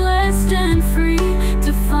 favored, blessed and free,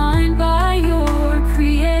 defined by your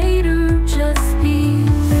Creator. Just be.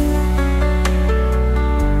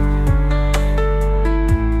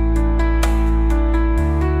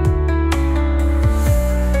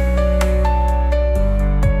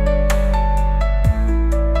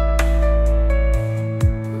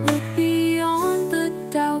 Look beyond the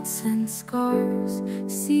doubts and scars,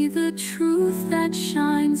 see the truth that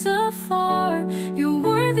shines afar. You're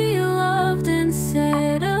worthy, loved and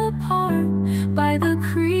set apart by the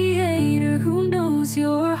Creator who knows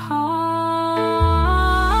your heart.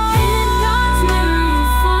 In God's mirror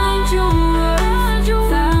you'll find your worth,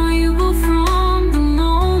 valuable from the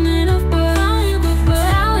moment of birth.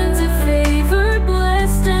 Talented, favored,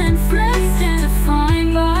 blessed and free,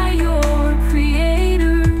 defined by your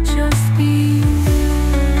Creator. Just be.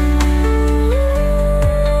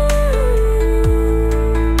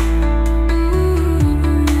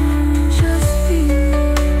 Just be.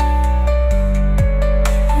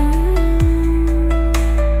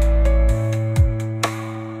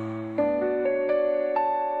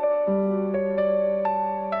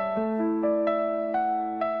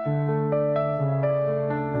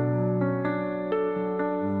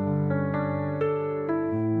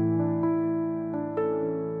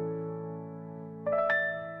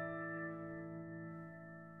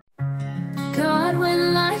 God,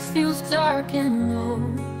 when life feels dark and low,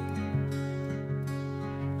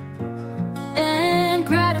 and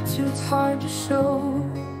gratitude's hard to show,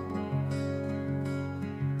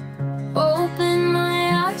 open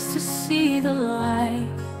my eyes to see the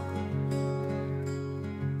light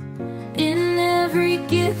in every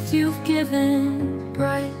gift you've given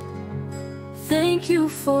bright. Thank you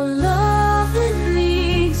for loving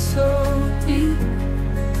me so deep,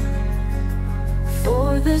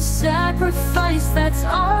 for the sacrifice that's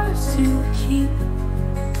ours to keep.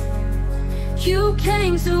 You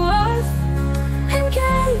came to earth and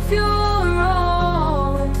gave your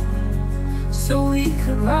all, so we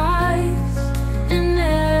could rise and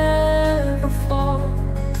never fall.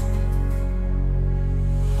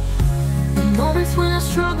 In moments when I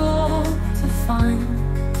struggle to find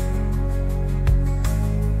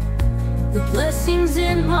the blessings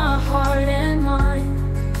in my heart and mind,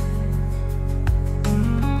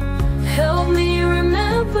 help me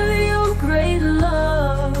remember your great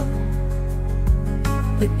love,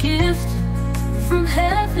 the gift from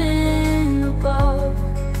heaven above.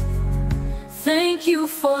 Thank you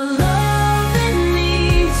for loving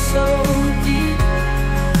me so deep,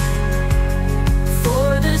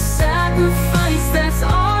 for the sacrifice that's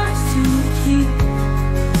ours to keep.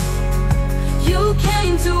 You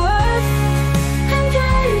came to earth and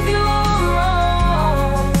gave your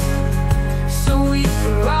all, so we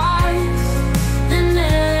could rise and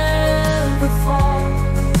never fall.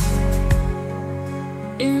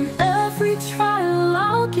 In every trial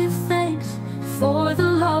I'll give thanks for the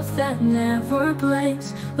love that never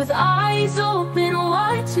blinks, with eyes open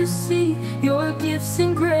wide to see your gifts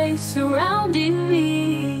and grace surrounding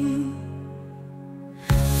me.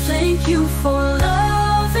 Thank you for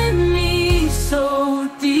loving me so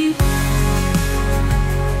deep,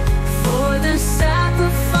 for the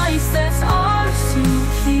sacrifice that's ours to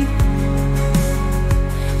keep.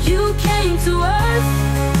 You came to earth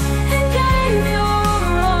and gave your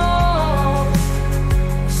all,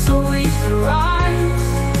 so we could rise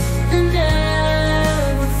and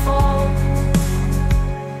never fall.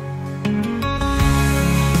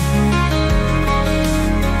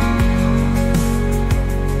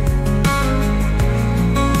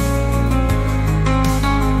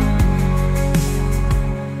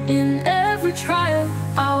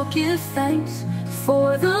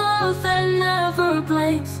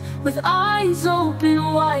 with eyes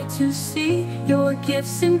open wide to see your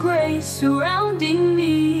gifts and grace surrounding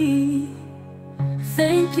me.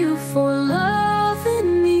 Thank you for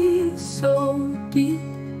loving me so deep,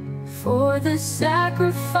 for the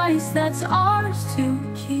sacrifice that's ours to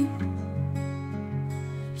keep.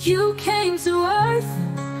 You came to earth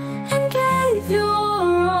and gave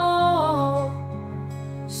your all,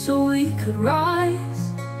 so we could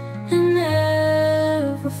rise and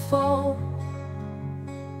never fall.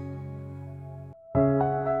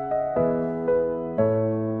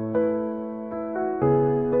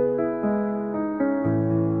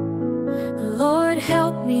 Lord,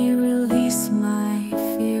 help me release my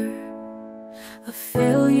fear of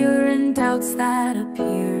failure and doubts that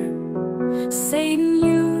appear. Satan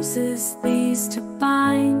uses these to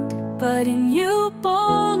bind, but in you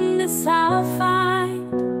boldness I'll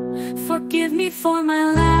find. Forgive me for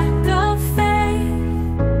my lack of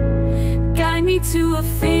faith, guide me to a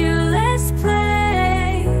fearless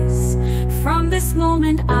place. From this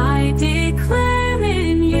moment I declare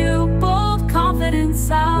in you bold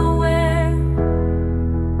confidence I'll wear.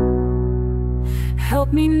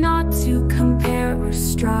 Help me not to compare or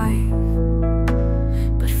strive,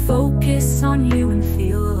 but focus on you and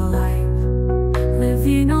feel alive.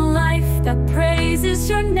 Living a life that praises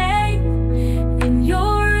your name, in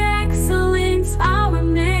your excellence I'll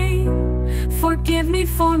remain. Forgive me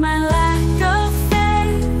for my lack of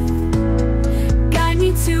faith, guide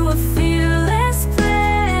me to a fearless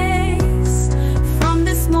place. From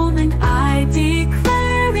this moment I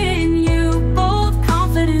declare in you bold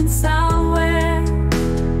confidence I'll wear.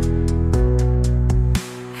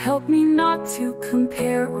 Help me not to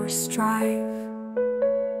compare or strive,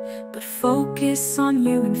 but focus on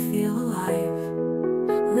you and feel alive.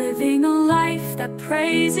 Living a life that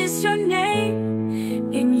praises your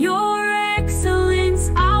name, in your excellence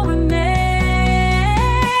I'll remain.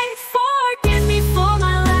 Forgive me for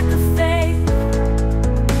my lack of faith,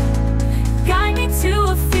 guide me to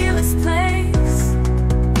a fearless place.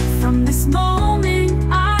 From this moment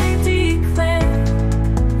I declare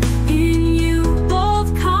in you bold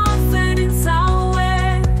confidence I'll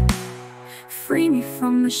wear. Free me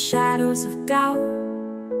from the shadows of doubt,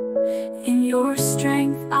 in your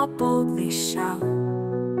strength I'll boldly shout.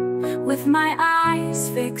 With my eyes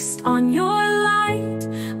fixed on your light,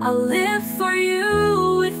 I'll live for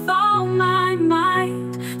you with all my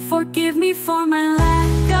might. Forgive me for my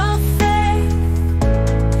lack of faith,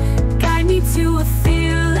 guide me to a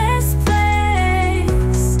fearless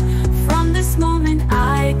place. From this moment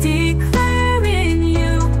I declare in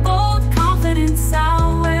you bold confidence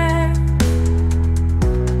I'll wear.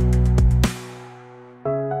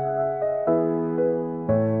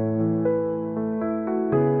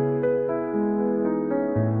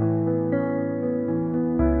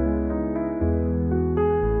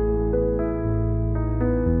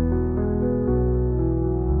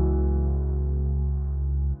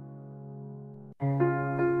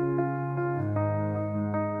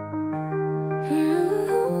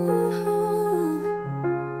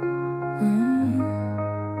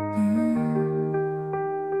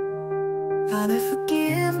 Father,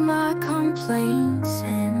 forgive my complaints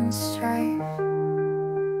and strife,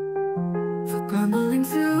 for grumbling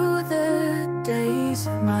through the days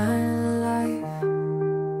of my life.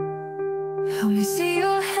 Help me see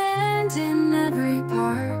your hand in every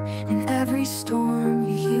part, in every storm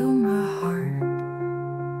you heal my heart.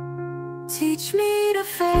 Teach me to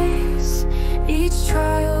face each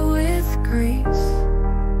trial with grace,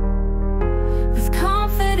 with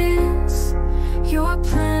confidence, your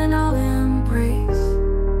plan I'll embrace.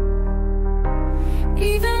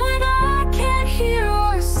 Even when I can't hear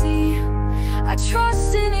or see, I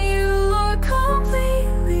trust in you, Lord,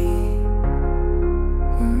 completely.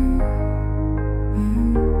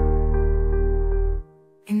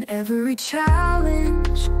 In every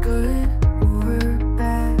challenge, good or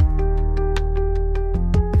bad,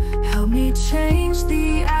 help me change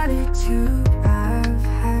the attitude I've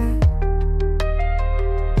had.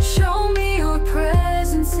 Show me your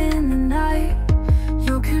presence in the night,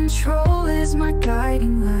 your control is my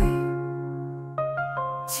guiding light.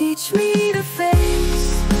 Teach me to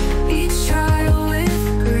face each trial with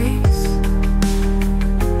grace,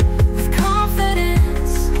 with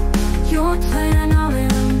confidence, your plan I'll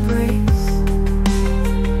embrace.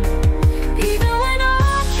 Even when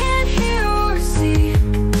I can't hear or see,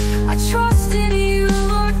 I trust in you,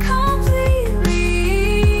 Lord, completely.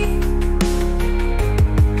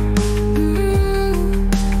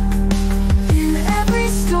 In every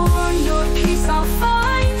storm, your peace I'll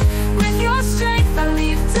find. With your strength I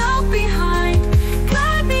leave doubt behind.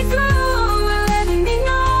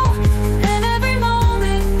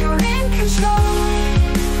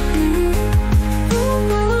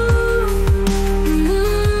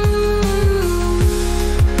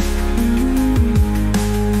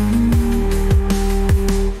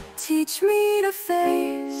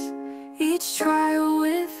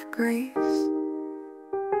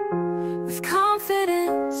 With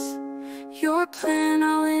confidence, your plan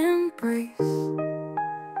I'll embrace.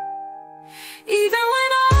 Even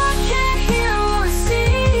when I can't hear or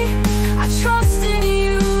see, I trust in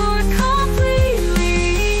you, Lord, completely.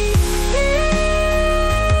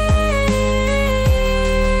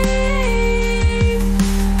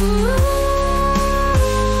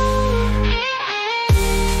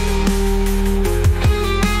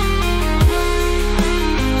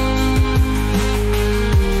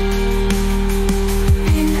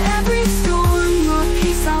 In every storm, your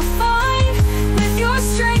peace I'll find. With your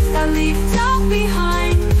strength I leave doubt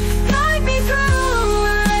behind. Guide me through,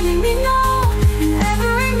 letting me know in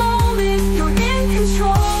every moment you're in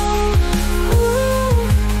control.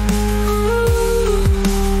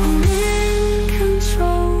 I'm in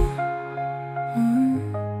control.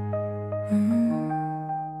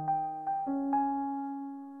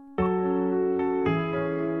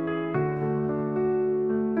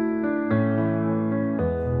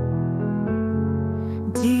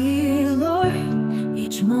 Dear Lord,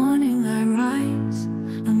 each morning I rise.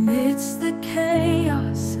 Amidst the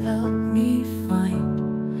chaos, help me find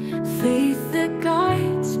faith that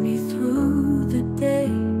guides me through the day.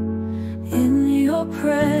 In your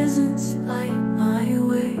presence, light my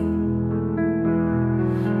way.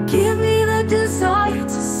 Give me the desire to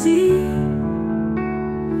see,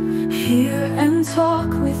 hear and talk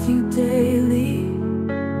with you daily.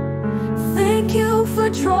 Thank you for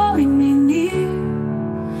drawing me near.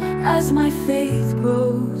 As my faith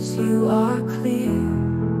grows, you are clear.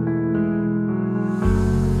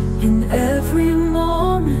 In every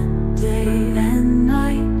moment, day and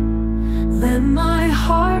night, let my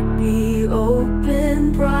heart be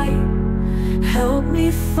open bright. Help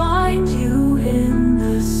me find you in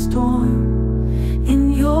the storm.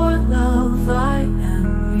 In your love I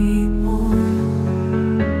am reborn.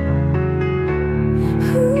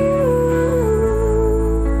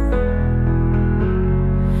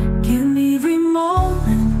 Give me every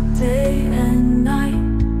moment, day and night.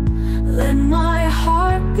 Let my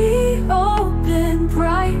heart be open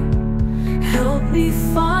bright. Help me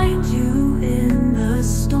find you in the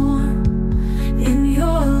storm. In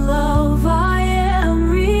your love I am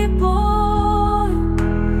reborn.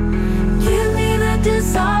 Give me the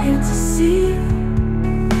desire to see,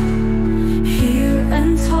 hear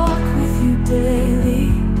and talk with you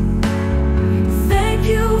daily. Thank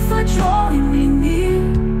you for drawing me near.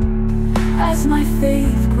 As my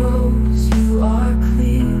faith grows, you are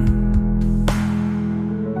clear.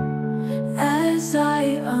 As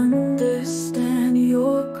I understand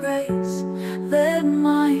your grace, let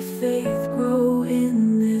my faith grow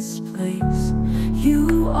in this place.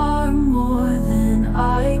 You are more than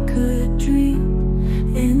I could dream.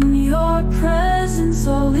 In your presence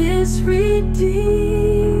all is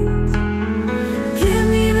redeemed. Give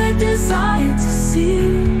me the desire to see,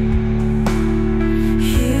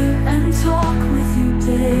 hear and talk with you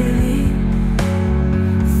daily.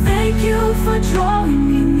 Thank you for drawing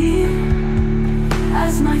me near.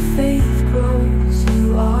 As my faith grows,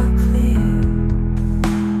 you are clear.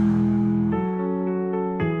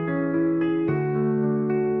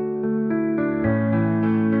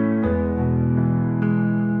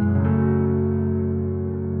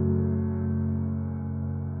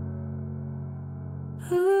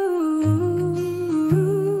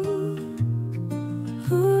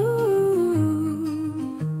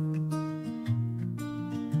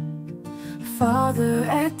 Father,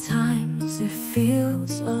 at times it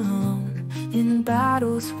feels alone in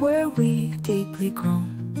battles where we've deeply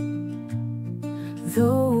grown.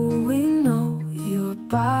 Though we know you're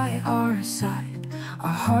by our side,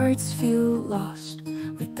 our hearts feel lost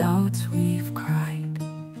with doubts we've cried.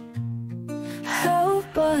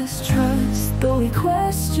 Help us trust, though we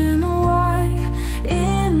question why.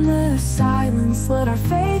 In the silence, let our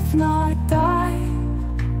faith not die.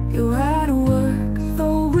 You're at work,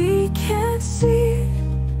 though we can't see.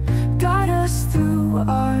 Guide us through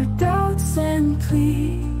our doubts and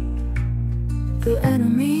plea. The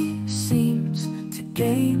enemy seems to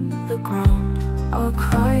gain the ground. Our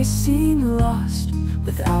cries seem lost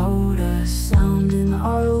without a sound. In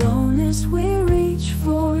our loneliness we reach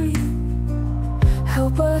for you.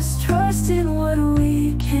 Help us trust in what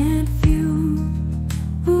we can't view.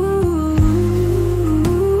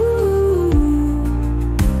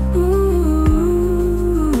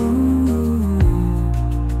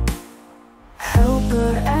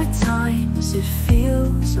 At times it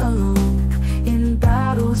feels alone in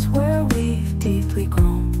battles where we've deeply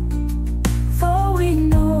grown. Though we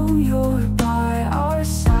know you're by our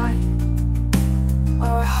side,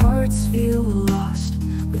 our hearts feel lost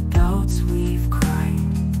with doubts we've cried.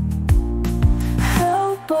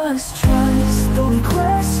 Help Help us trust, though we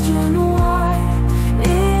question why.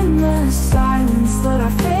 In the silence, let our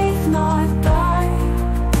faith not die.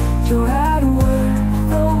 You're at work,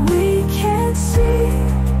 though we can't see.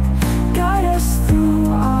 Guide us through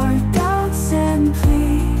our doubts and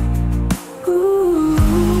plea. Ooh,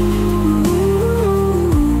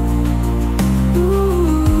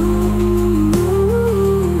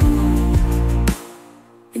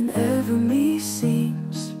 enemy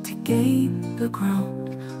seems to gain the ground.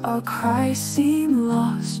 Our cries seem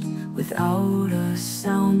lost without a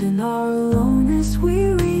sound. In our aloneness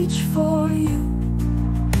we reach for you.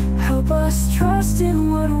 Help us trust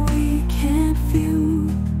in what we can't view.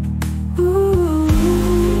 Ooh,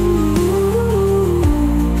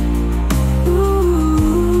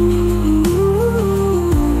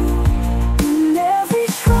 in every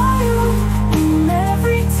trial, in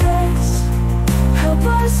every test, help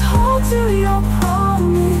us hold to your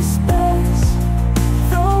promise best.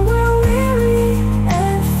 Though we're weary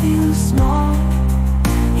and feel small,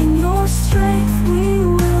 in your strength we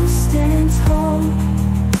will stand tall.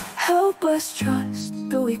 Help us trust,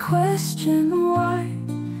 though we question why.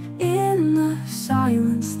 In the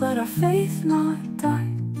silence, let our faith not die.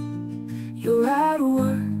 You're at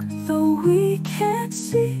work, though we can't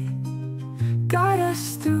see. Guide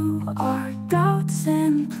us through our doubts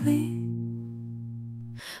and plea.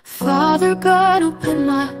 Father God, open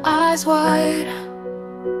my eyes wide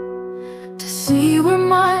to see where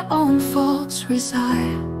my own faults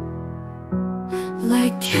reside.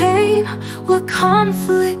 Like Cain, what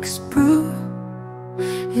conflicts brew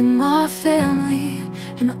in my family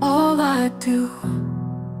and all I do.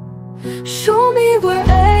 Show me where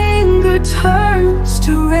anger turns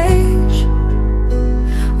to rage,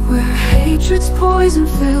 where hatred's poison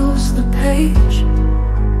fills the page.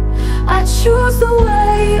 I choose the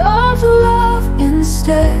way of love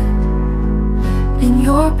instead. In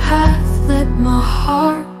your path, let my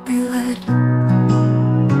heart be led.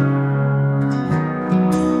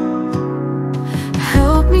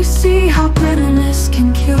 Help me see how bitterness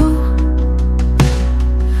can kill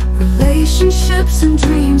relationships and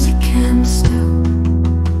dreams it can still.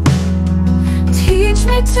 Teach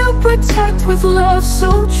me to protect with love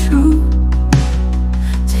so true,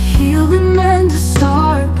 to heal and mend, to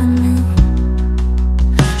start anew.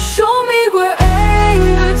 Show me where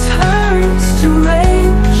anger turns to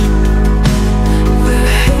rage, where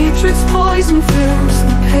hatred's poison fills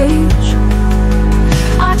the page.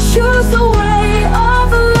 I choose the way of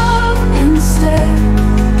love instead.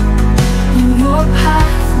 In your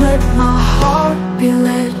path, let my heart be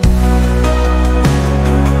led.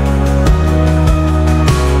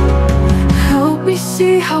 Help me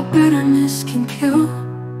see how bitterness can kill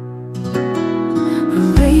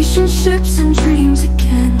relationships and dreams it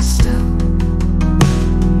can still.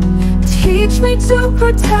 Teach me to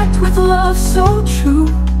protect with love so true,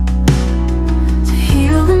 to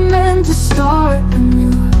heal and mend, to start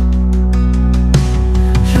anew.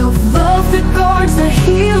 Help love that guards, that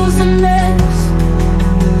heals and mends.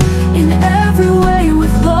 In every way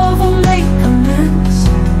with love will make amends.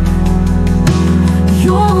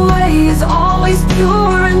 Your way is always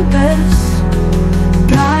pure and best.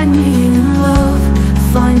 Guide me in love,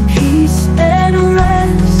 find peace and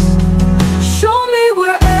rest. Show me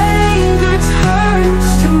where anger turns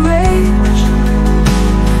to rage,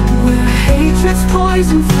 where hatred's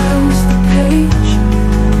poison fills the page.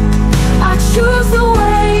 I choose the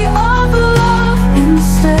way of love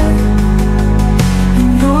instead. In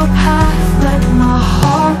your path, let my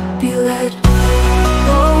heart be led.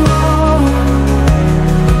 Oh, oh,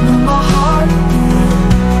 let my heart be led.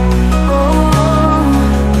 Oh,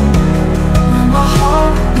 let my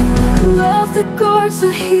heart be led. Love that guards,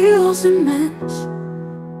 that heals and mends.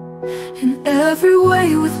 In every way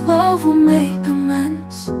with love will make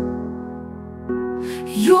amends.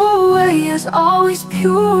 Your way is always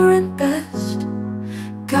pure and best.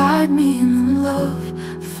 Guide me in love,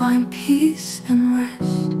 find peace and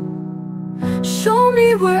rest. Show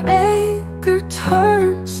me where anger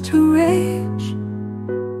turns to rage,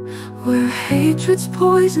 where hatred's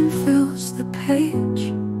poison fills the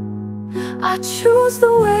page. I choose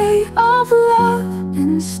the way of love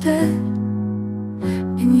instead.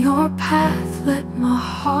 In your path, let my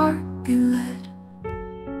heart be led.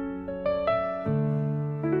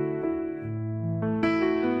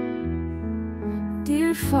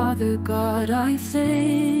 Dear Father God, I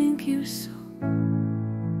thank you so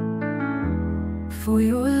for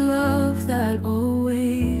your love that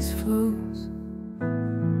always flows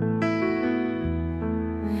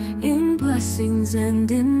in blessings and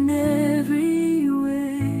in every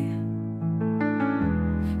way.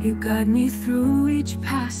 You guide me through each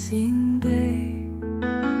passing day.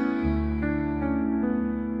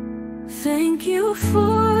 Thank you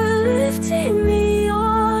for lifting me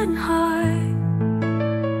on high,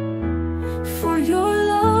 for your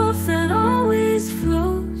love that always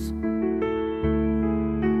flows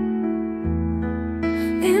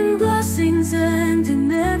in blessings and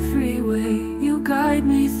in every way. You guide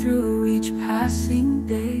me through each passing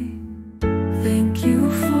day. Thank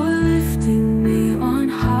you for lifting me on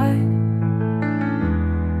high,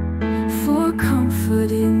 for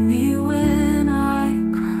comforting me when I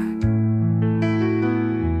cry.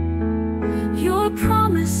 Your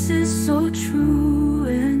promise is so true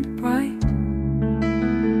and bright.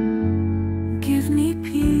 Give me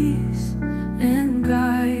peace and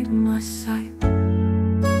guide my sight.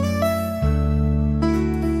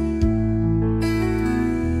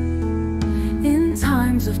 In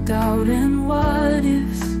times of doubt and what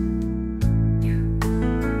ifs,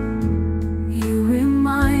 you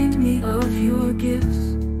remind me of your gifts.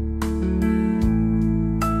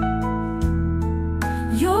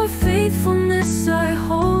 Your faithfulness I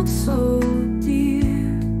hold so dear.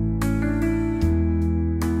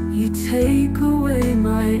 You take away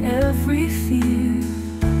my every fear.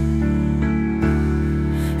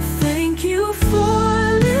 Thank you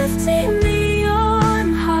for lifting me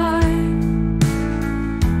on high,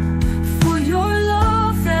 for your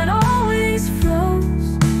love that always flows.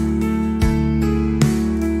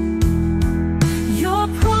 Your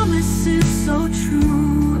promise is so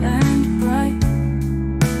true and bright.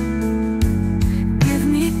 Give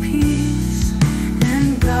me peace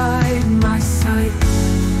and guide my sight.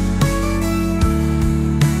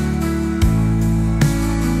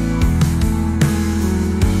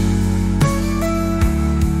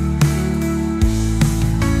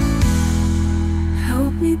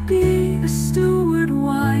 Help me be a steward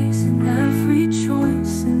wise in every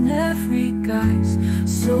choice, in every guise.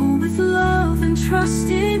 So with love and trust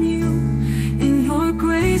in you, in your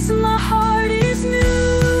grace my heart is new.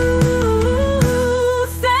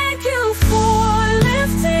 Thank you for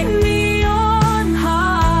lifting me on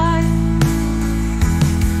high,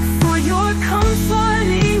 for your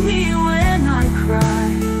comforting me when I cry.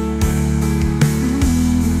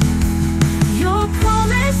 Your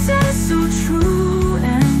promise is so true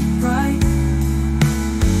and bright.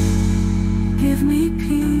 Give me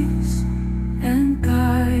peace and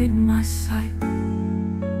guide my sight.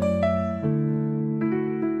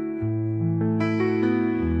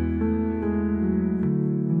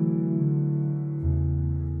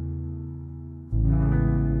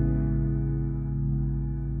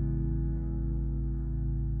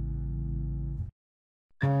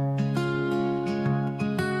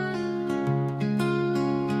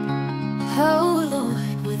 Oh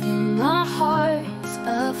Lord, within my heart's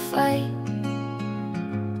a fight.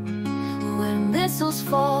 When missiles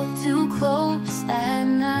fall too close at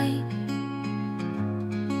night,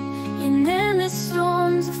 in endless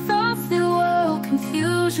storms across the world,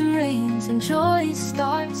 confusion reigns and joy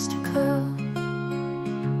starts to curl.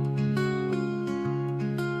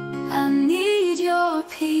 I need your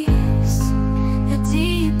peace, the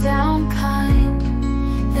deep down kind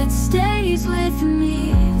that stays with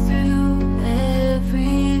me through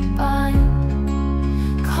every bind.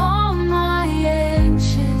 Calm my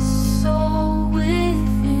anxious soul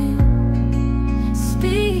within.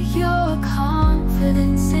 Speak your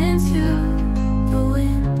confidence into the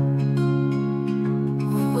wind.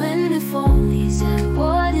 When if onlys and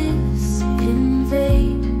what ifs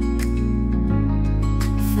invade,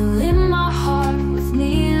 filling my heart with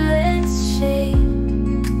needless shade.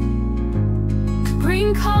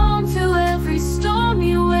 Bring calm to every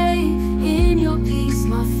stormy wave. In your peace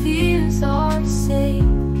my fears are safe.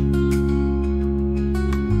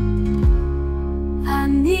 I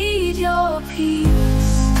need your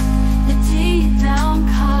peace, the deep down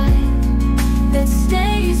kind that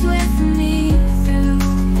stays with me through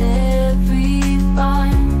every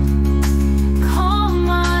bind. Calm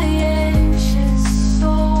my anxious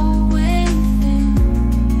soul within.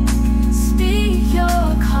 Speak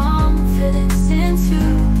your confidence into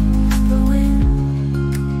the wind.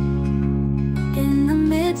 In the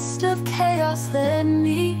midst of chaos, let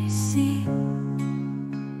me see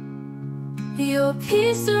your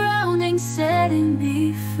peace surrounding, setting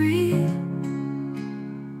me free.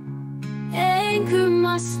 Anchor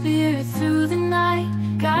my spirit through the night.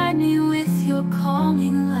 Guide me with your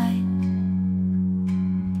calming light.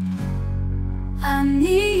 I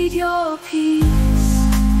need your peace,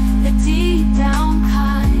 the deep down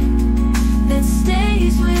kind that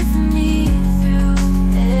stays with me through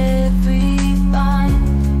every bind.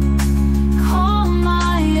 Calm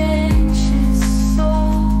my anxious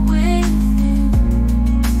soul within.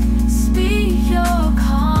 Speak your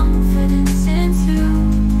confidence into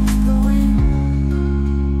the wind.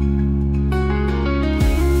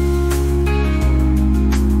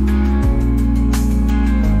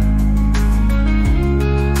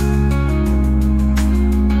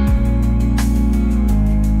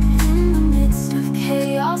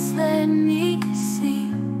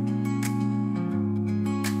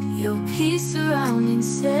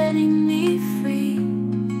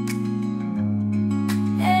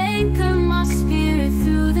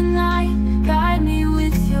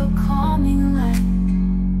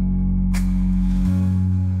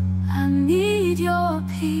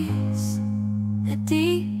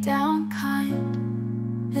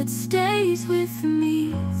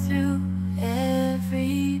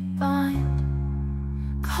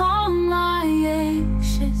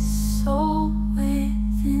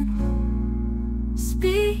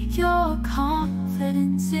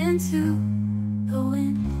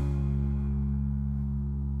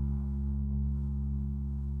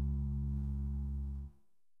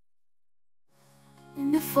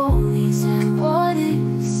 if onlys and what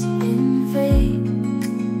ifs in vain,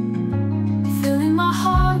 filling my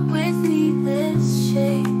heart with needless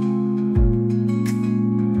shame.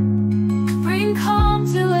 Bring calm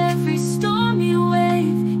to every stormy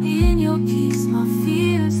wave. In your peace my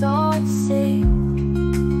fears are safe.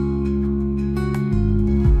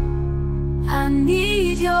 I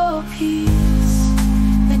need your peace,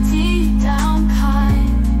 the deep down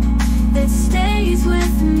kind that stays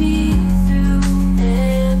with me through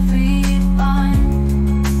every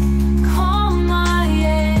bind. Calm my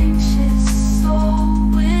anxious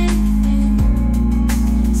soul within.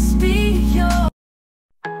 Speak your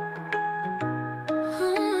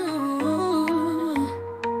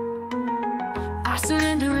I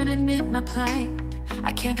surrender and admit my plight.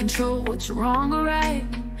 I can't control what's wrong or right,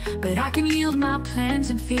 but I can yield my plans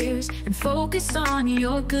and fears and focus on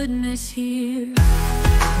your goodness here.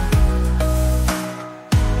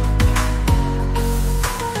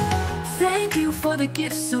 Thank you for the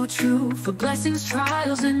gifts so true, for blessings,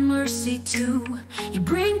 trials, and mercy too. You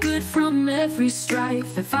bring good from every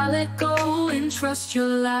strife if I let go and trust your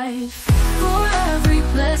life. For every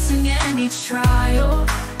blessing and each trial,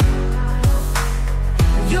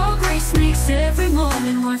 your grace makes every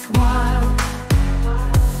moment worthwhile.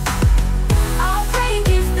 I'll pray and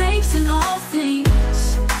give thanks in all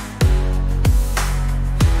things,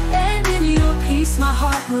 and in your peace my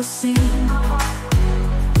heart will sing.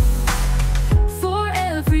 For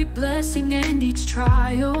every blessing and each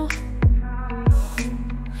trial,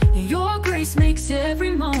 your grace makes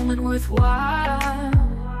every moment worthwhile.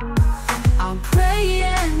 I'll pray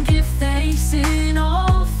and give thanks in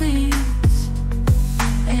all things,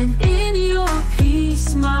 and in your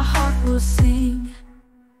peace my heart will sing.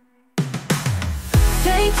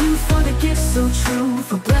 Thank you for the gifts so true,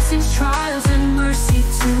 for blessings, trials, and mercy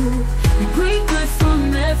too. You bring good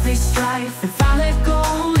from every strife if I let go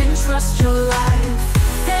and trust your life.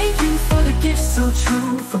 Thank you for the gifts so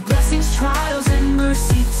true, for blessings, trials, and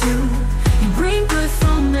mercy too. You bring good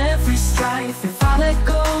from every strife if I let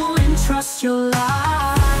go and trust your life.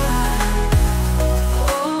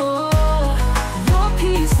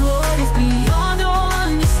 Beyond all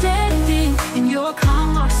understanding, in your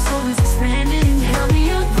calm our soul is expanding. Help me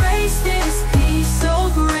embrace this peace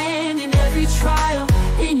so grand in every trial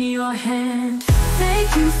in your hand.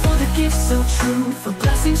 Thank you for the gifts so true, for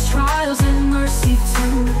blessings, trials, and mercy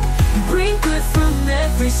too. You bring good from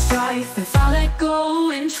every strife if I let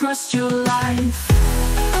go and trust your life.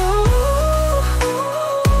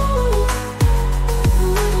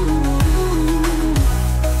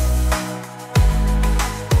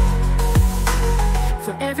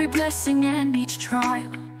 For every blessing and each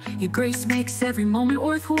trial, your grace makes every moment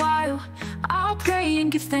worthwhile. I'll pray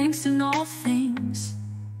and give thanks in all things,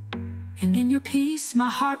 and in your peace my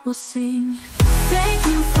heart will sing. Thank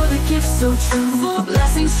you for the gifts so true, for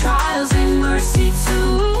blessings, trials, and mercy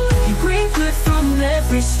too. You bring good from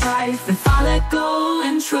every strife if I let go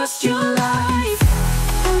and trust your life.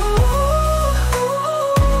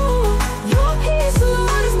 Your peace,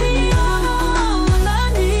 Lord, is beyond all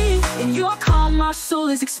I need. In your calm my soul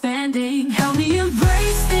is expanding. Help me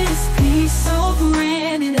embrace this peace so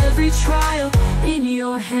grand in every trial in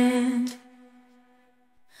your hand.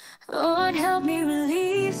 Lord, help me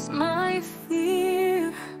release my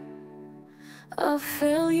fear of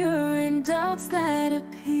failure and doubts that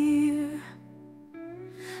appear.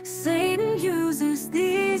 Satan uses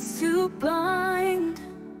these to bind,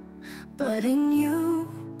 but in you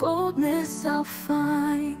boldness I'll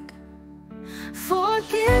find.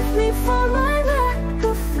 Forgive me for my lack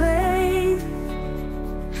of faith.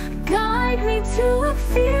 Guide me to a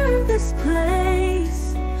fearless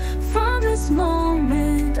place. From this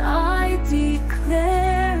moment I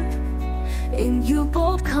declare, in you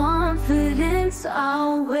bold confidence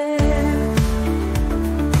I'll wear.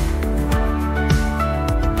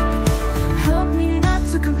 Help me not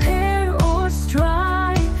to compare or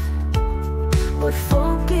strive, but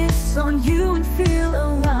focus on you and feel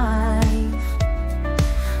alive.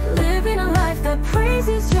 Living a life that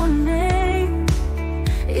praises your name.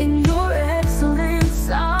 In your excellence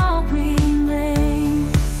I'll remain.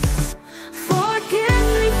 Forgive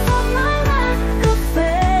me for my lack of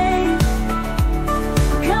faith.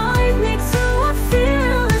 Guide me to a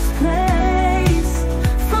fearless place.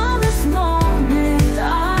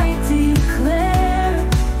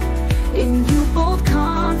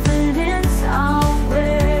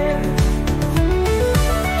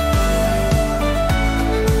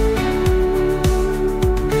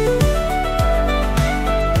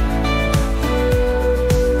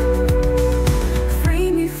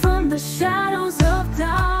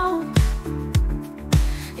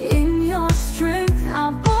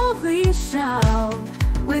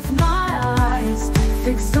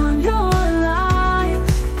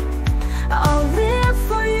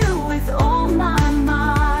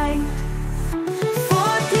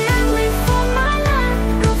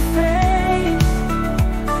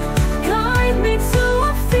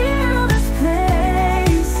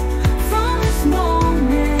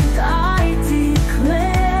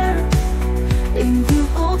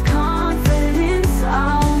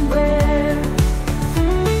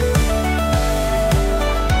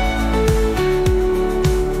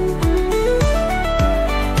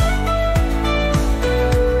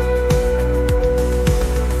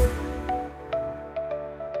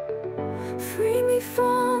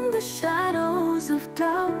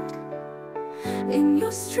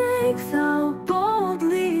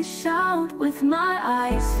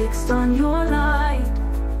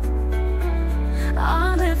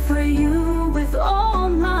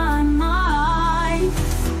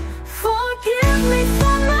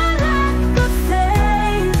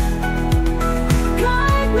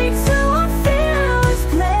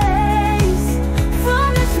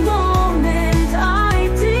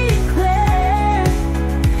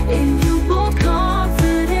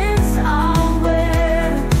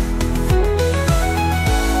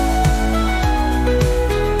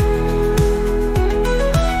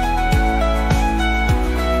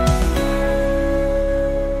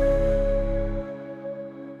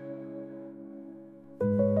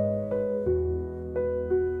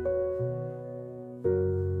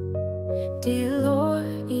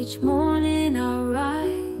 when I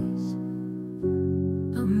rise.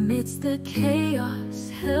 Amidst the chaos,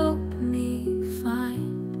 help me find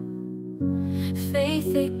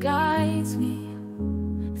faith that guides me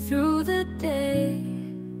through the day.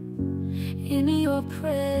 In your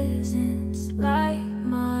presence, light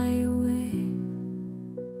my way.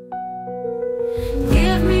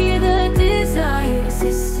 Give me the desire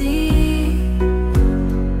to see,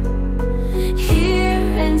 hear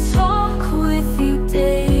and talk with you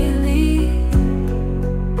daily.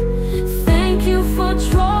 Thank you for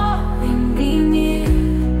drawing me near.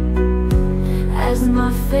 As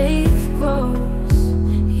my faith grows,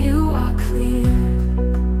 you are clear.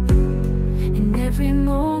 In every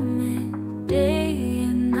moment, day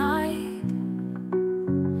and night,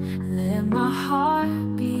 let my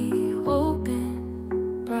heart be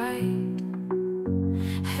open, bright.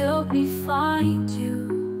 Help me find you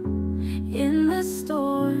in the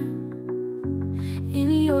storm. In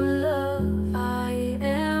your love I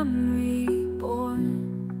am reborn.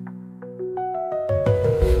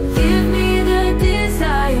 Give me the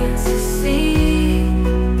desire to see,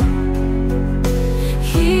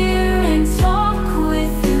 hear and talk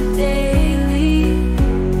with you daily.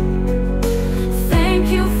 Thank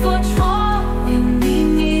you for drawing me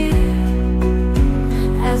near.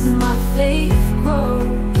 As my faith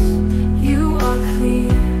grows, you are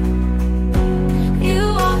clear. You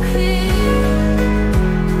are clear.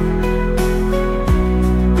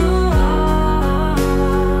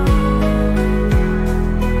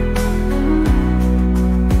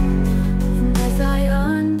 And as I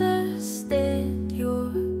understand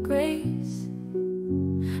your grace,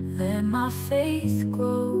 let my faith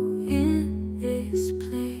grow in this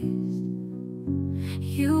place.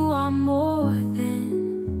 You are more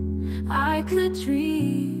than I could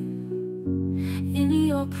dream. In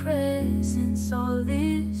your presence, all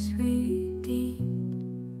is redeemed.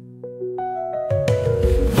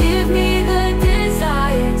 Give me the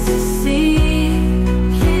desire to see,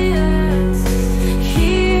 hear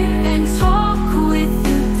and talk with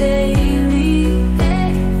you daily.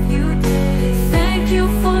 Thank you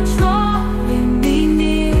for drawing me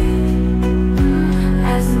near.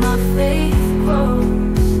 As my faith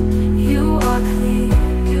grows, you are clear.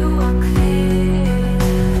 You are clear.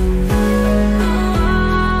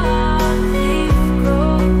 Faith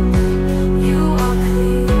grows, you are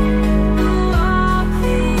clear. You are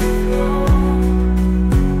clear.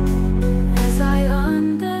 As I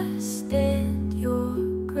understand your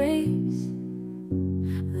grace,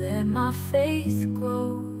 let my faith grow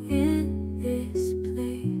in this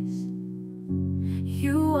place.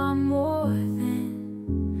 You are more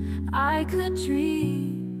than I could dream.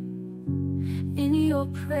 In your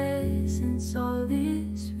presence, all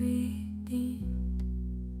is redeemed.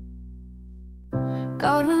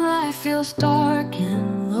 God, when life feels dark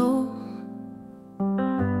and low,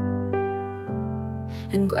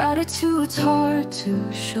 and gratitude's hard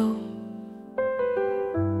to show,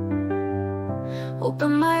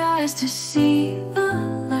 open my eyes to see the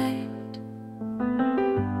light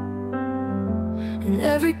in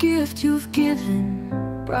every gift you've given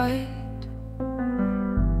bright.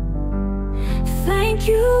 Thank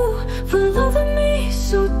you for loving me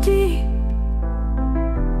so deep,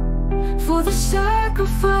 for the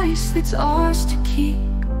sacrifice that's ours to keep.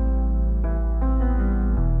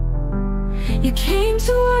 You came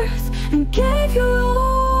to earth and gave your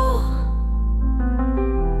all,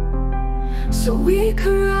 so we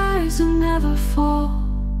could rise and never fall.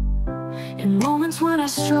 In moments when I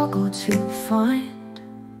struggle to find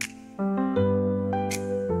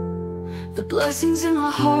the blessings in my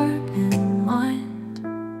heart and mind,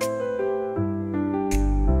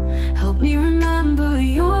 help me remember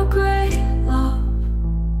your great love,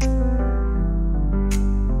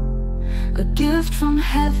 a gift from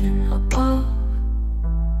heaven above.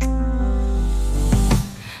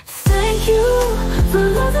 Thank you for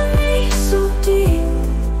loving me so deep,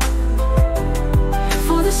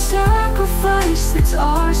 for the sacrifice that's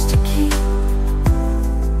ours to keep.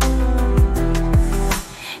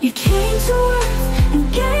 You came to earth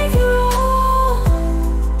and gave your all,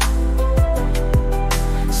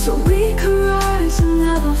 so we could rise and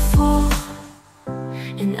never fall.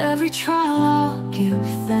 In every trial I'll give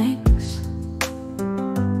thanks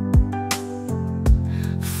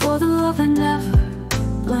for the love that never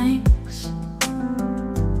blinks.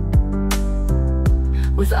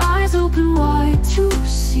 With eyes open wide to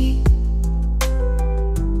see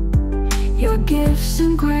your gifts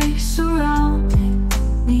and grace surrounding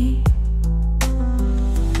me.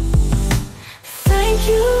 Thank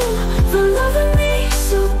you for loving me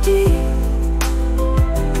so deep,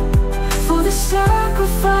 for the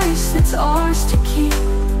sacrifice that's ours to keep.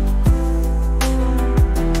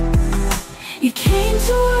 came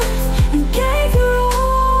to earth and gave your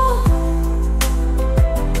all,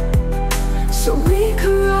 so we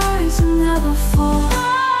could rise and never fall.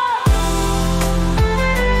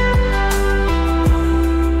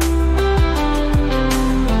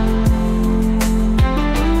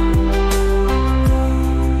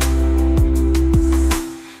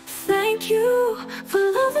 Thank you for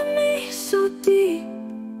loving me so deep,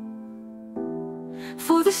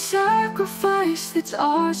 for the sacrifice that's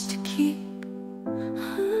ours to keep.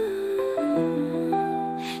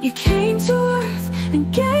 You came to earth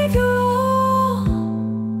and gave your all,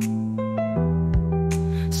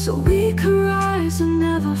 so we could rise and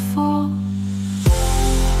never fall.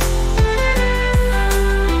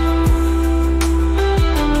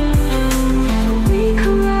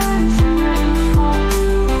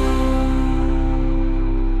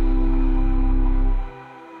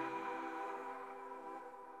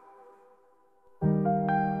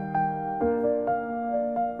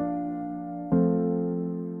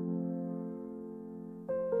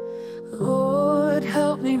 Lord,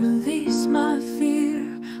 help me release my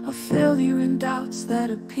fear of failure and doubts that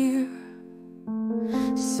appear.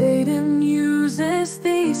 Satan uses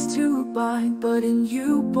these to bind, but in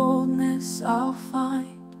you boldness I'll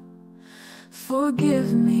find.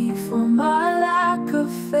 Forgive me for my lack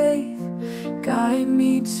of faith, guide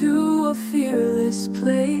me to a fearless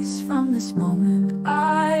place. From this moment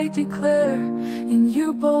I declare, in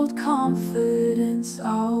you bold confidence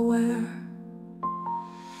I'll wear.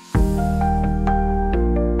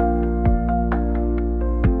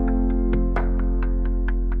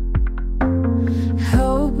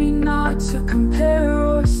 Help me not to compare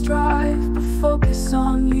or strive, but focus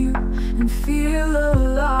on you and feel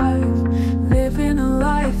alive. Living a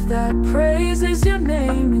life that praises your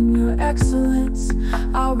name and your excellence,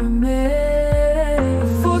 I'll remain.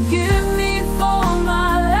 Forgive me for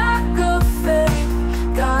my lack of faith,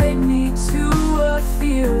 guide me to a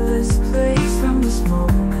fearless place. From this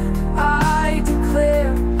moment I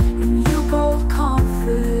declare, in you bold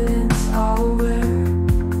confidence I'll wear.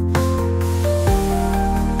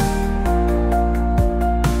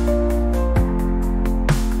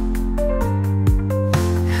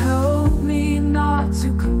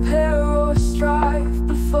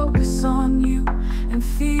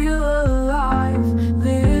 Feel alive,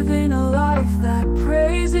 living a life that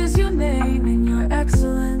praises your name and your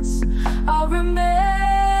excellence, I'll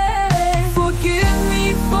remain. Forgive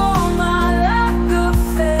me for my lack of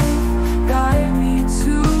faith, guide me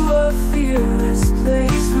to a fearless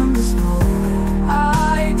place. From this moment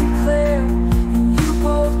I declare, in you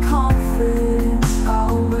bold confidence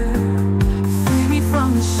I'll wear. Free me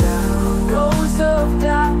from the shadows of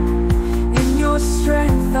doubt, in your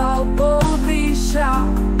strength I'll boldly shout.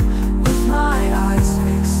 With my eyes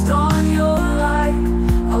fixed on your light,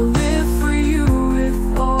 I'll live for you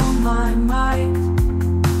with all my might.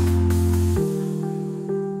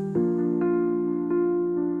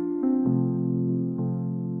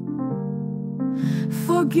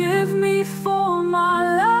 Forgive me for my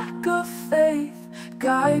lack of faith,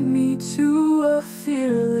 guide me to a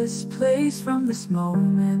fearless place. From this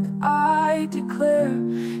moment I declare,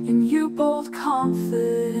 in you bold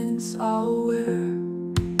confidence I'll wear.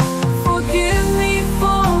 Forgive me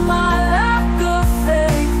for my lack of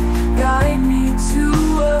faith, guide me to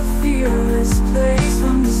a fearless place.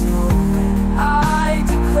 From this moment I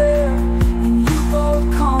declare, in you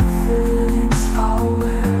bold confidence I'll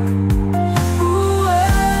wear.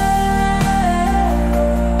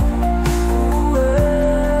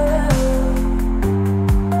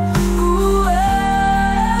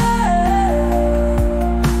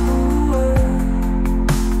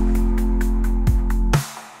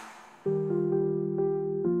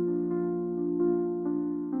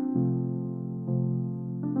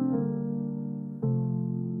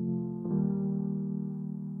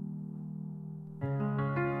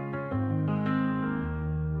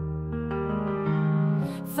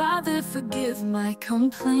 Father, forgive my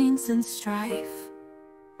complaints and strife,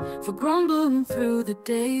 for grumbling through the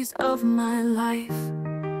days of my life.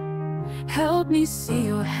 Help me see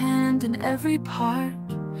your hand in every part,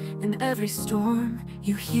 in every storm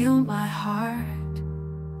you heal my heart.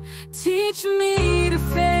 Teach me to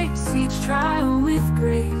face each trial with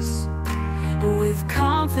grace, with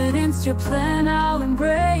confidence your plan I'll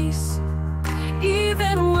embrace.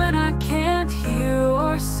 Even when I can't hear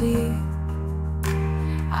or see,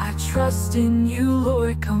 I trust in you,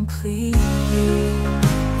 Lord, completely.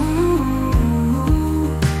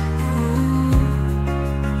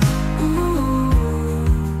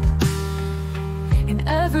 In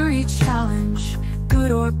every challenge,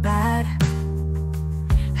 good or bad,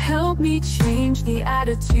 help me change the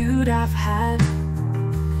attitude I've had.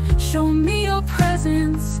 Show me your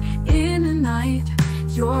presence in the night.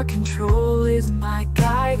 Your control is my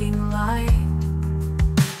guiding light.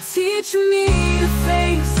 Teach me to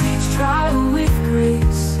face each trial with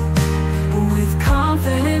grace. With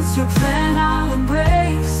confidence, your plan I'll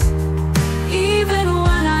embrace. Even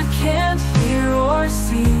when I can't hear or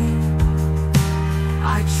see,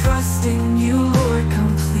 I trust in you, Lord,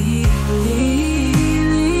 completely.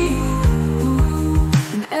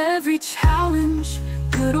 In every challenge,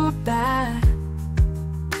 good or bad,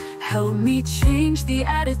 help me change the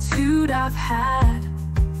attitude I've had.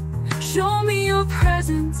 Show me your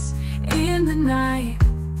presence in the night.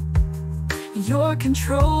 Your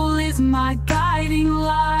control is my guiding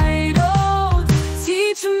light. Oh,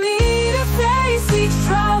 teach me to face each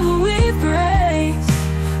trial with grace.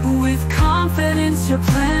 With confidence, your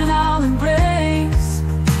plan I'll embrace.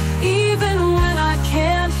 Even when I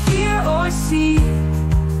can't hear or see,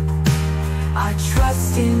 I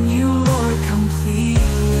trust in you, Lord, completely.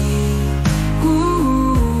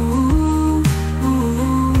 Ooh, ooh,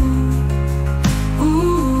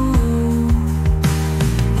 ooh.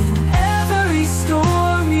 In every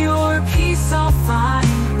storm, your peace I'll find.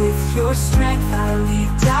 With your strength I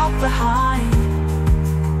leave doubt behind.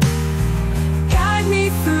 Guide me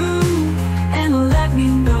through and let me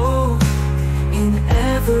know, in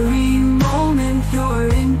every moment you're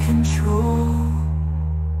in control.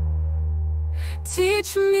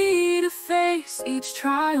 Teach me to face each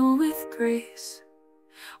trial with grace.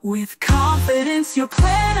 With confidence, your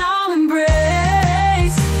plan I'll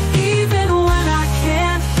embrace. Even when I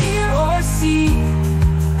can't hear or see,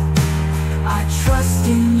 I trust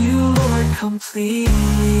in you, Lord, completely.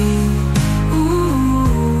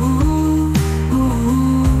 Ooh, ooh,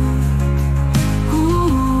 ooh.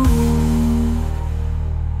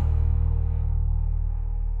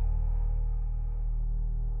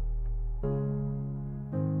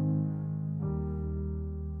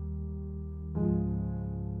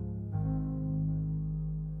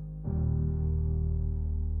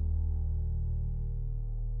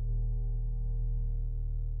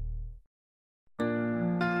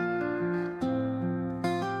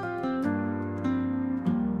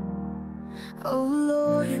 Oh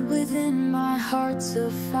Lord, within my heart's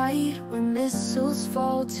a fight, where missiles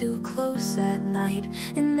fall too close at night.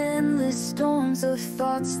 In endless storms of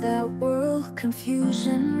thoughts that whirl,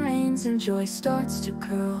 confusion reigns and joy starts to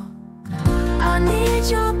curl. I need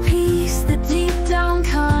your peace, the deep down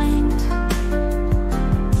kind,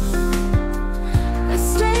 that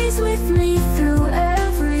stays with me through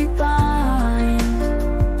every bind.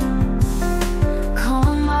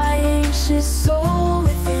 Calm my anxious soul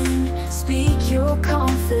within, speak your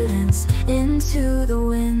confidence into the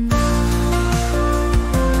wind.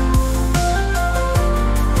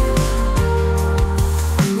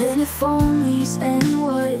 And then if onlys and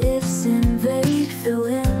what ifs invade, fill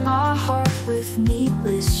in my heart with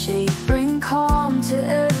needless shade. Bring calm to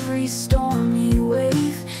every stormy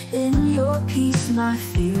wave. In your peace my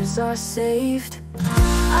fears are saved.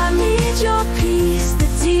 I need your peace, the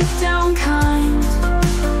deep down kind,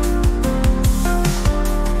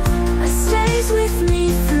 stays with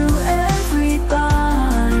me through every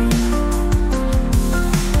bind.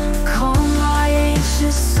 Calm my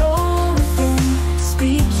anxious soul within,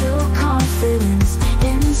 speak your confidence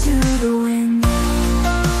into the wind.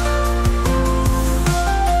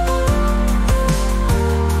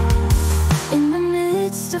 In the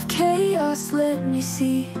midst of chaos, let me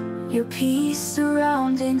see your peace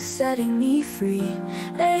surrounding, setting me free.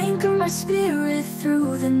 Anchor my spirit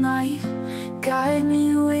through the night, guide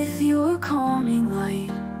me with your calming light.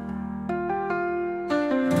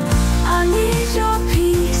 I need your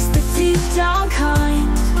peace, the deep down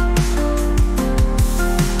kind,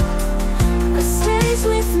 that stays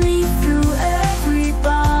with me through every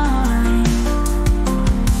bind.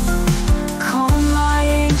 Calm my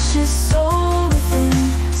anxious soul within,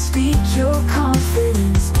 speak your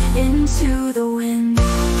confidence into the wind.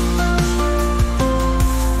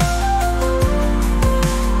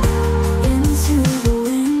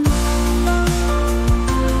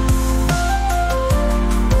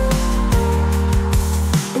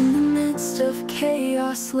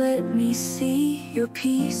 Let me see your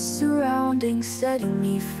peace surrounding, setting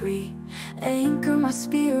me free. Anchor my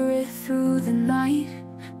spirit through the night,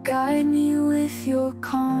 guide me with your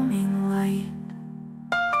calming light.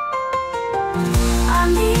 I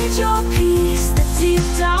need your peace, the deep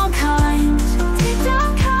down kind,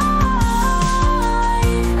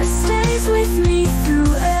 that stays with me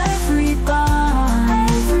through every bind.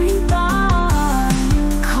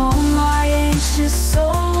 Calm my anxious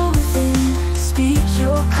soul within, speak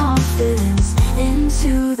your confidence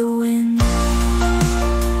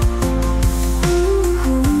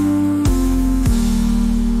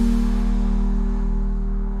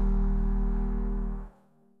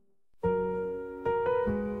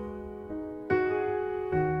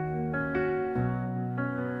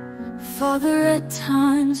Father, at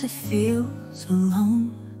times it feels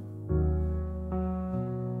alone,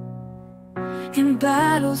 in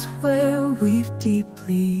battles where we've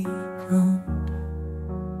deeply grown.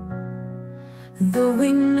 And though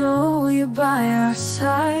we know you're by our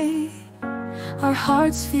side, our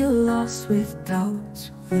hearts feel lost with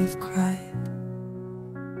doubts we've cried.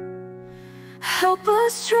 Help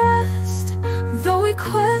us trust, though we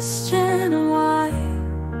question why.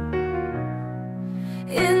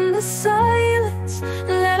 In the silence,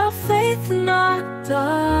 let our faith not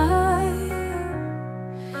die.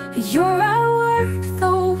 You're at work,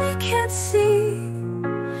 though we can't see.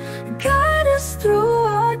 Guide us through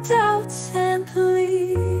our doubts and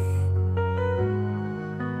plead.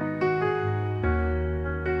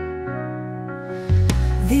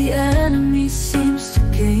 The enemy seems to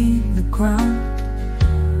gain the ground.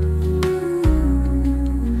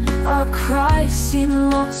 Our cries seem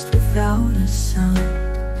lost without a sound.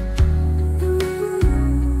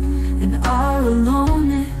 In our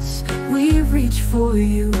aloneness, we reach for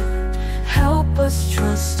you. Help us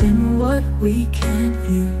trust in what we can't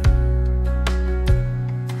hear.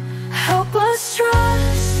 Help us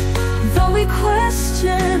trust, though we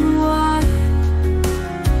question why.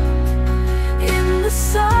 In the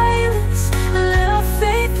silence, let our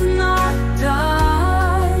faith not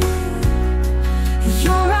die.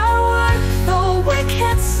 You're at work, though we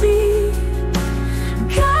can't see.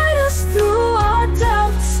 Guide us through our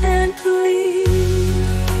doubts and plead.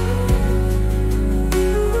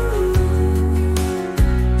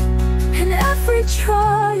 In every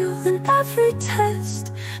trial and every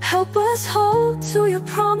test, help us hold to your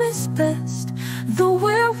promise best. Though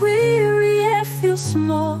we're weary and feel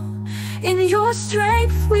small, in your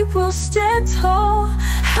strength we will stand tall.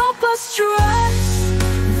 Help us trust,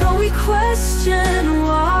 though we question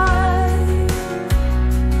why.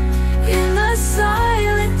 In the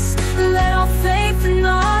silence, let our faith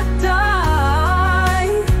not die.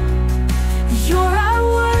 You're at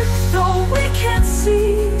work, though we can't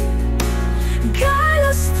see. Guide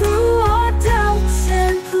us through our doubts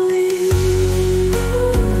and plead.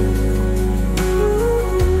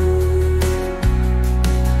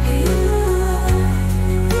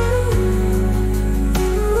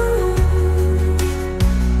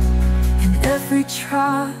 In every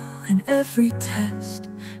trial and every test,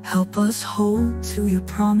 help us hold to your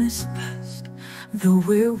promise best. Though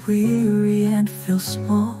we're weary and feel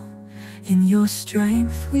small, in your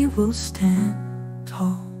strength we will stand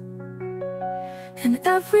tall. In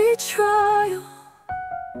every trial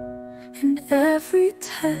and every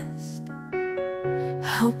test,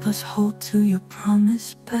 help us hold to your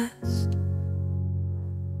promise best.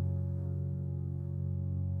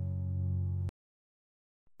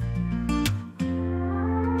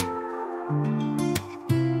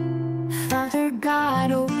 Father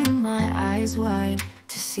God, open my eyes wide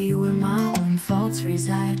to see where my own faults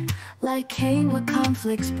reside. Like Cain, where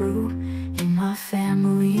conflicts brew in my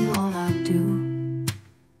family, all I do.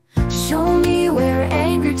 Show me where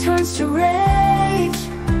anger turns to rage,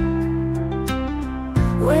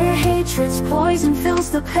 where hatred's poison fills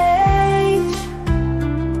the page.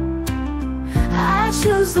 I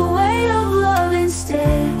choose the way of love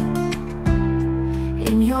instead.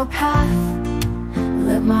 In your path,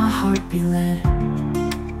 let my heart be led.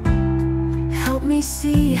 Help me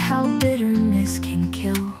see how bitterness can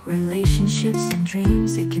kill relationships and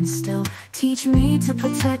dreams it can still. Teach me to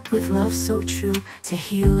protect with love so true, to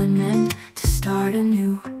heal and mend, to start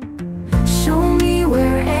anew. Show me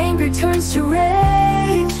where anger turns to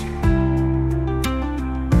rage,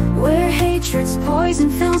 where hatred's poison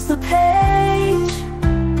fills the page.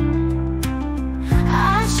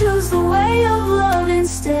 I choose the way of love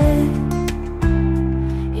instead.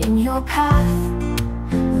 In your path,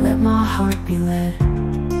 let my heart be led.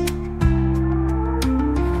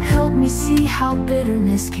 Help me see how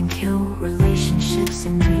bitterness can kill relationships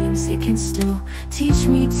and dreams it can still. Teach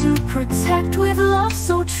me to protect with love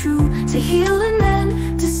so true, to heal and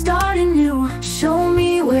mend, to start anew. Show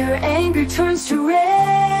me where anger turns to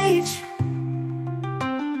rage,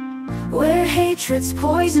 where hatred's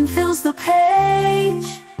poison fills the page.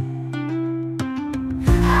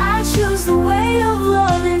 I choose the way of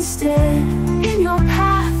love instead. In your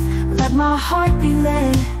path, let my heart be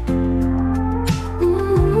led.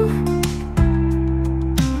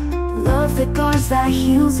 Love that guards, that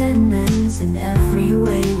heals and mends. In every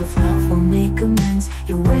way with love will make amends.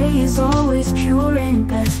 Your way is always pure and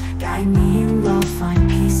best. Guide me in love, find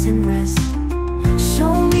peace and rest.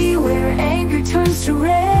 Show me where anger turns to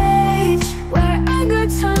rage, where anger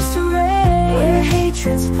turns to rage, where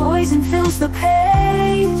hatred's poison fills the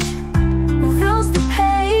page, fills the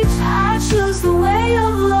page. I choose the way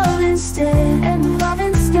of love instead.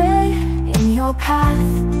 narrow path,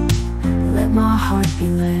 let my heart be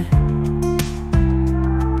led.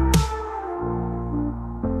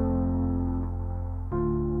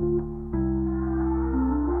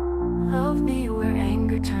 Love me where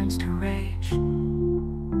anger turns to rage,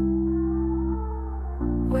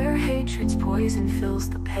 where hatred's poison fills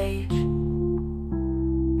the page.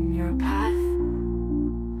 In your path,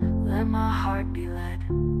 let my heart be led.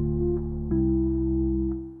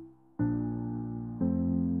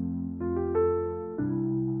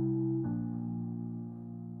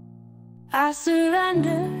 I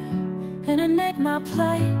surrender and admit my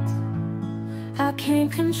plight. I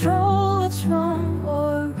can't control what's wrong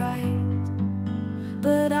or right,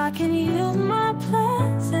 but I can yield my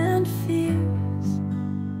plans and fears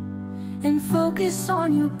and focus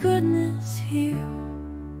on your goodness here.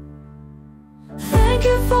 Thank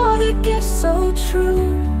you for the gift so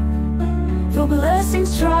true, for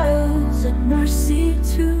blessings, trials, and mercy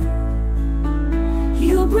too.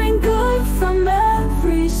 You bring good from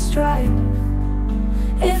every strife,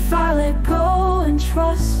 if I let go and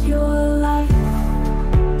trust your life.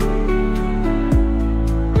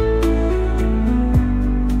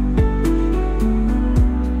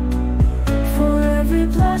 For every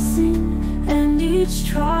blessing and each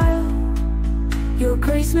trial, your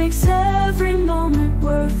grace makes every moment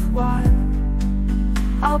worthwhile.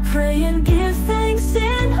 I'll pray and give thanks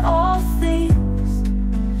in all things,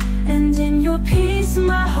 and in your peace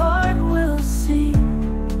my heart will sing.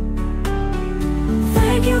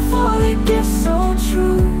 Thank you for the gift so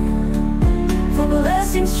true, for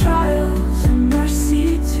blessings, trials, and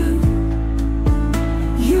mercy too.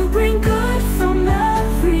 You bring good from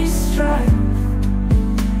every strife,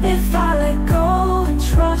 if I let go and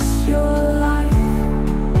trust your life.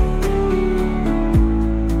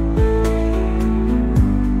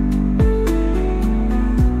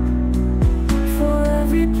 For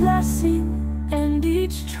every blessing and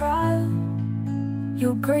each trial,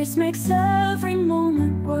 your grace makes every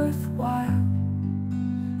moment worthwhile.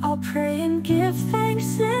 I'll pray and give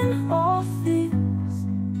thanks in all things,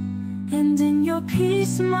 and in your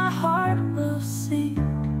peace my heart will sing.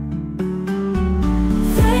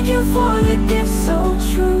 Thank you for the gift so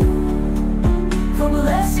true, for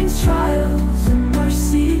blessings, trials, and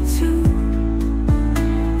mercy too.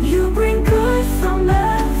 You bring good from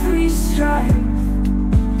every strife,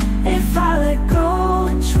 if I let go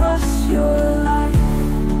and trust your life.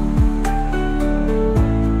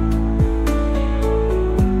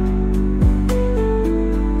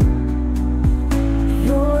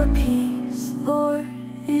 Your peace, Lord,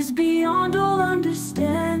 is beyond all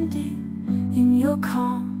understanding. In your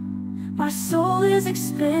calm, my soul is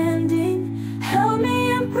expanding. Help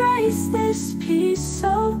me embrace this peace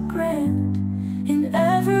so grand, in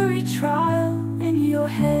every trial in your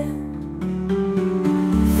hand.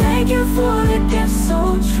 Thank you for the gift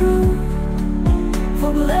so true,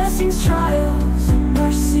 for blessings, trials, and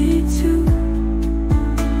mercy too.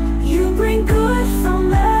 You bring good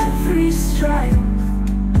from every strife,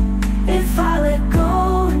 if I let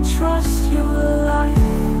go and trust your life.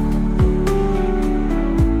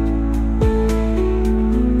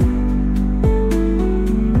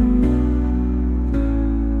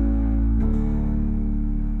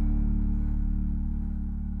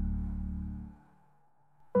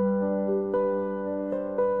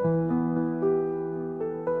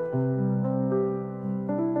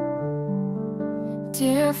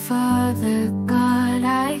 Dear Father God,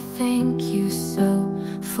 I thank you so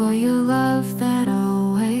for your love that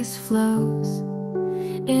always flows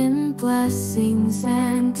in blessings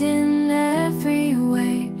and in every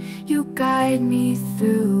way. You guide me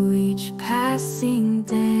through each passing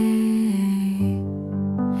day.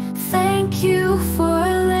 Thank you for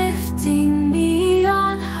lifting me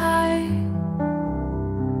on high,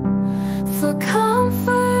 for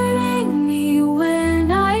comforting me when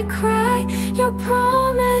I cry. Your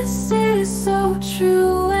promise is so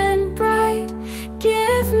true and bright.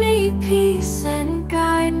 Give me peace and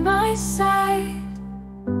guide my side.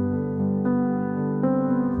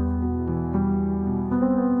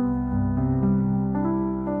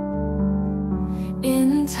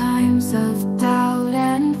 In times of doubt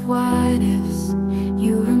and what ifs,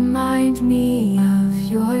 you remind me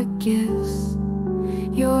of your gifts.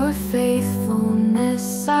 Your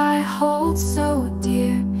faithfulness I hold so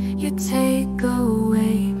dear. You take